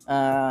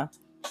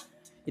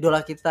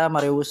idola kita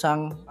Mario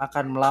Usang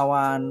akan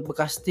melawan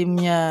bekas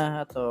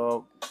timnya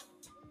atau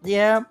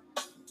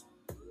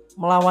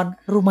melawan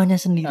rumahnya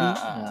sendiri.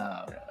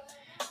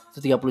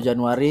 Itu 30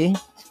 Januari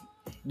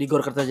di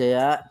Gor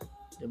Kertajaya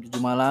jam 7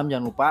 malam.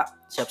 Jangan lupa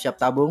siap-siap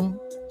tabung,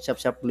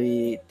 siap-siap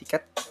beli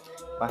tiket.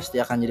 Pasti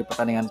akan jadi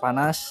pertandingan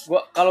panas.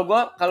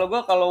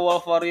 Kalau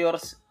Wolf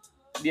Warriors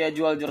dia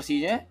jual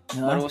jersinya,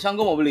 Mario Usang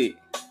gue mau beli.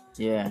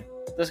 Iya.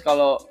 Terus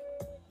kalau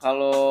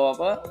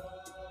apa?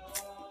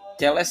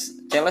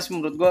 CLS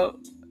menurut gue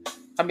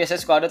kan biasanya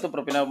suka ada tuh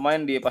perpindahan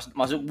pemain di pas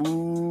masuk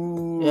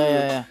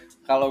Iya.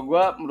 Kalau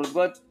menurut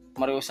gue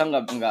Mario Usang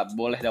nggak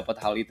boleh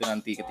dapat hal itu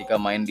nanti ketika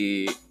main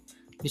di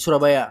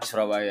Surabaya.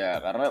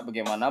 Karena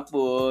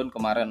bagaimanapun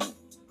kemarin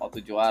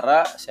waktu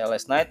juara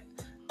CLS Knight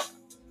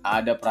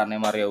ada perannya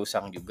Mario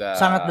Usang juga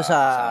sangat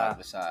besar.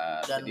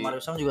 Dan jadi,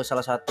 Mario Usang juga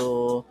salah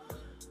satu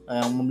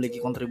yang memiliki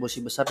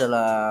kontribusi besar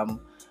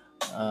dalam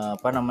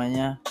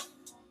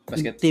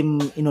basket tim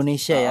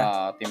Indonesia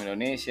ya. Tim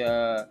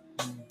Indonesia.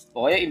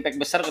 Pokoknya impact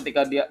besar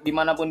ketika dia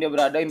dimanapun dia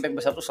berada, impact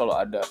besar tuh selalu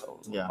ada.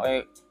 Ya.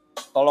 Pokoknya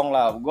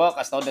tolonglah, gue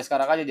kasih tau dari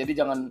sekarang aja, jadi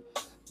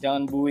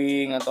jangan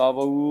buing atau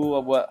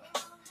apa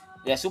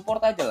ya, support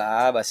aja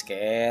lah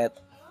basket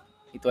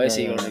itu aja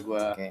sih kalau dari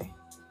gue.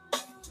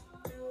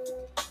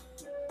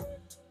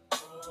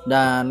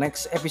 Dan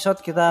next episode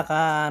kita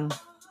akan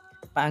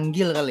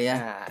panggil kali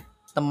ya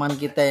teman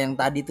kita yang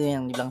tadi tuh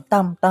yang dibilang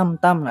tam.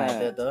 Nah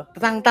itu tuh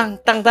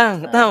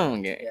tang.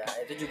 Ya,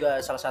 itu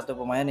juga salah satu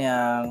pemain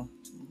yang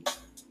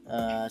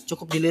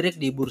cukup dilirik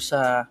di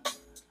bursa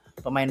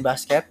pemain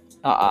basket.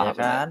 Ya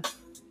kan,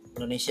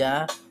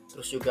 Indonesia.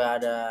 Terus juga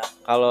ada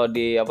kalau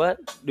di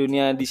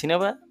dunia di sini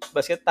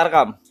basket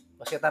Tarkam.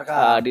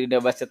 Di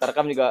dunia basket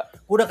Tarkam juga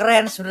udah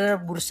keren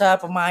sebenarnya bursa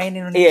pemain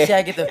Indonesia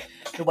gitu.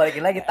 Lu balikin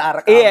lagi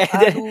Tarkam.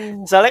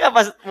 Soalnya kan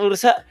pas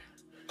bursa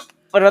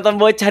penonton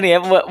bocah nih ya,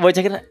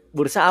 bocah kira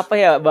bursa apa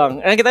ya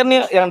bang? Nah kita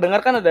nih yang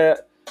dengar kan ada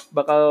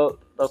bakal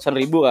ratusan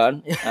ribu kan.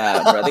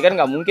 Nah berarti kan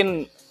nggak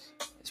mungkin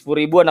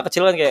 10.000 anak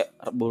kecil kan kayak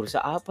bursa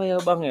apa ya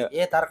bang ya?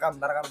 Iya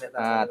Tarkam.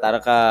 Nah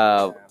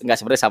Tarkam nggak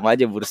sebenarnya sama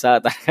aja bursa.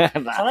 Nah.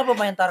 Soalnya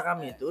pemain Tarkam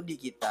itu di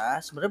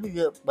kita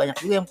sebenarnya banyak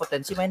juga yang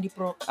potensi main di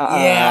pro.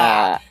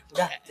 Udah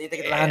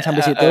kita tahan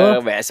sampai situ.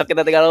 Besok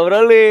kita tinggal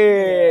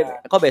ngobrolin.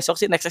 Kok besok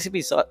sih next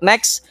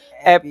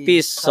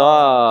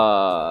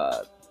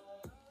episode.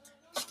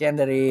 Sekian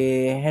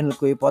dari Handle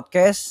Kui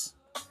Podcast.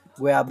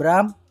 Gue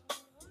Abram.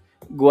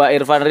 Gua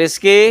Irfan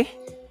Rizky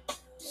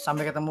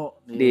Sampai ketemu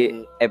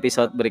di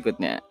episode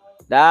berikutnya.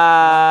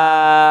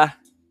 Dah.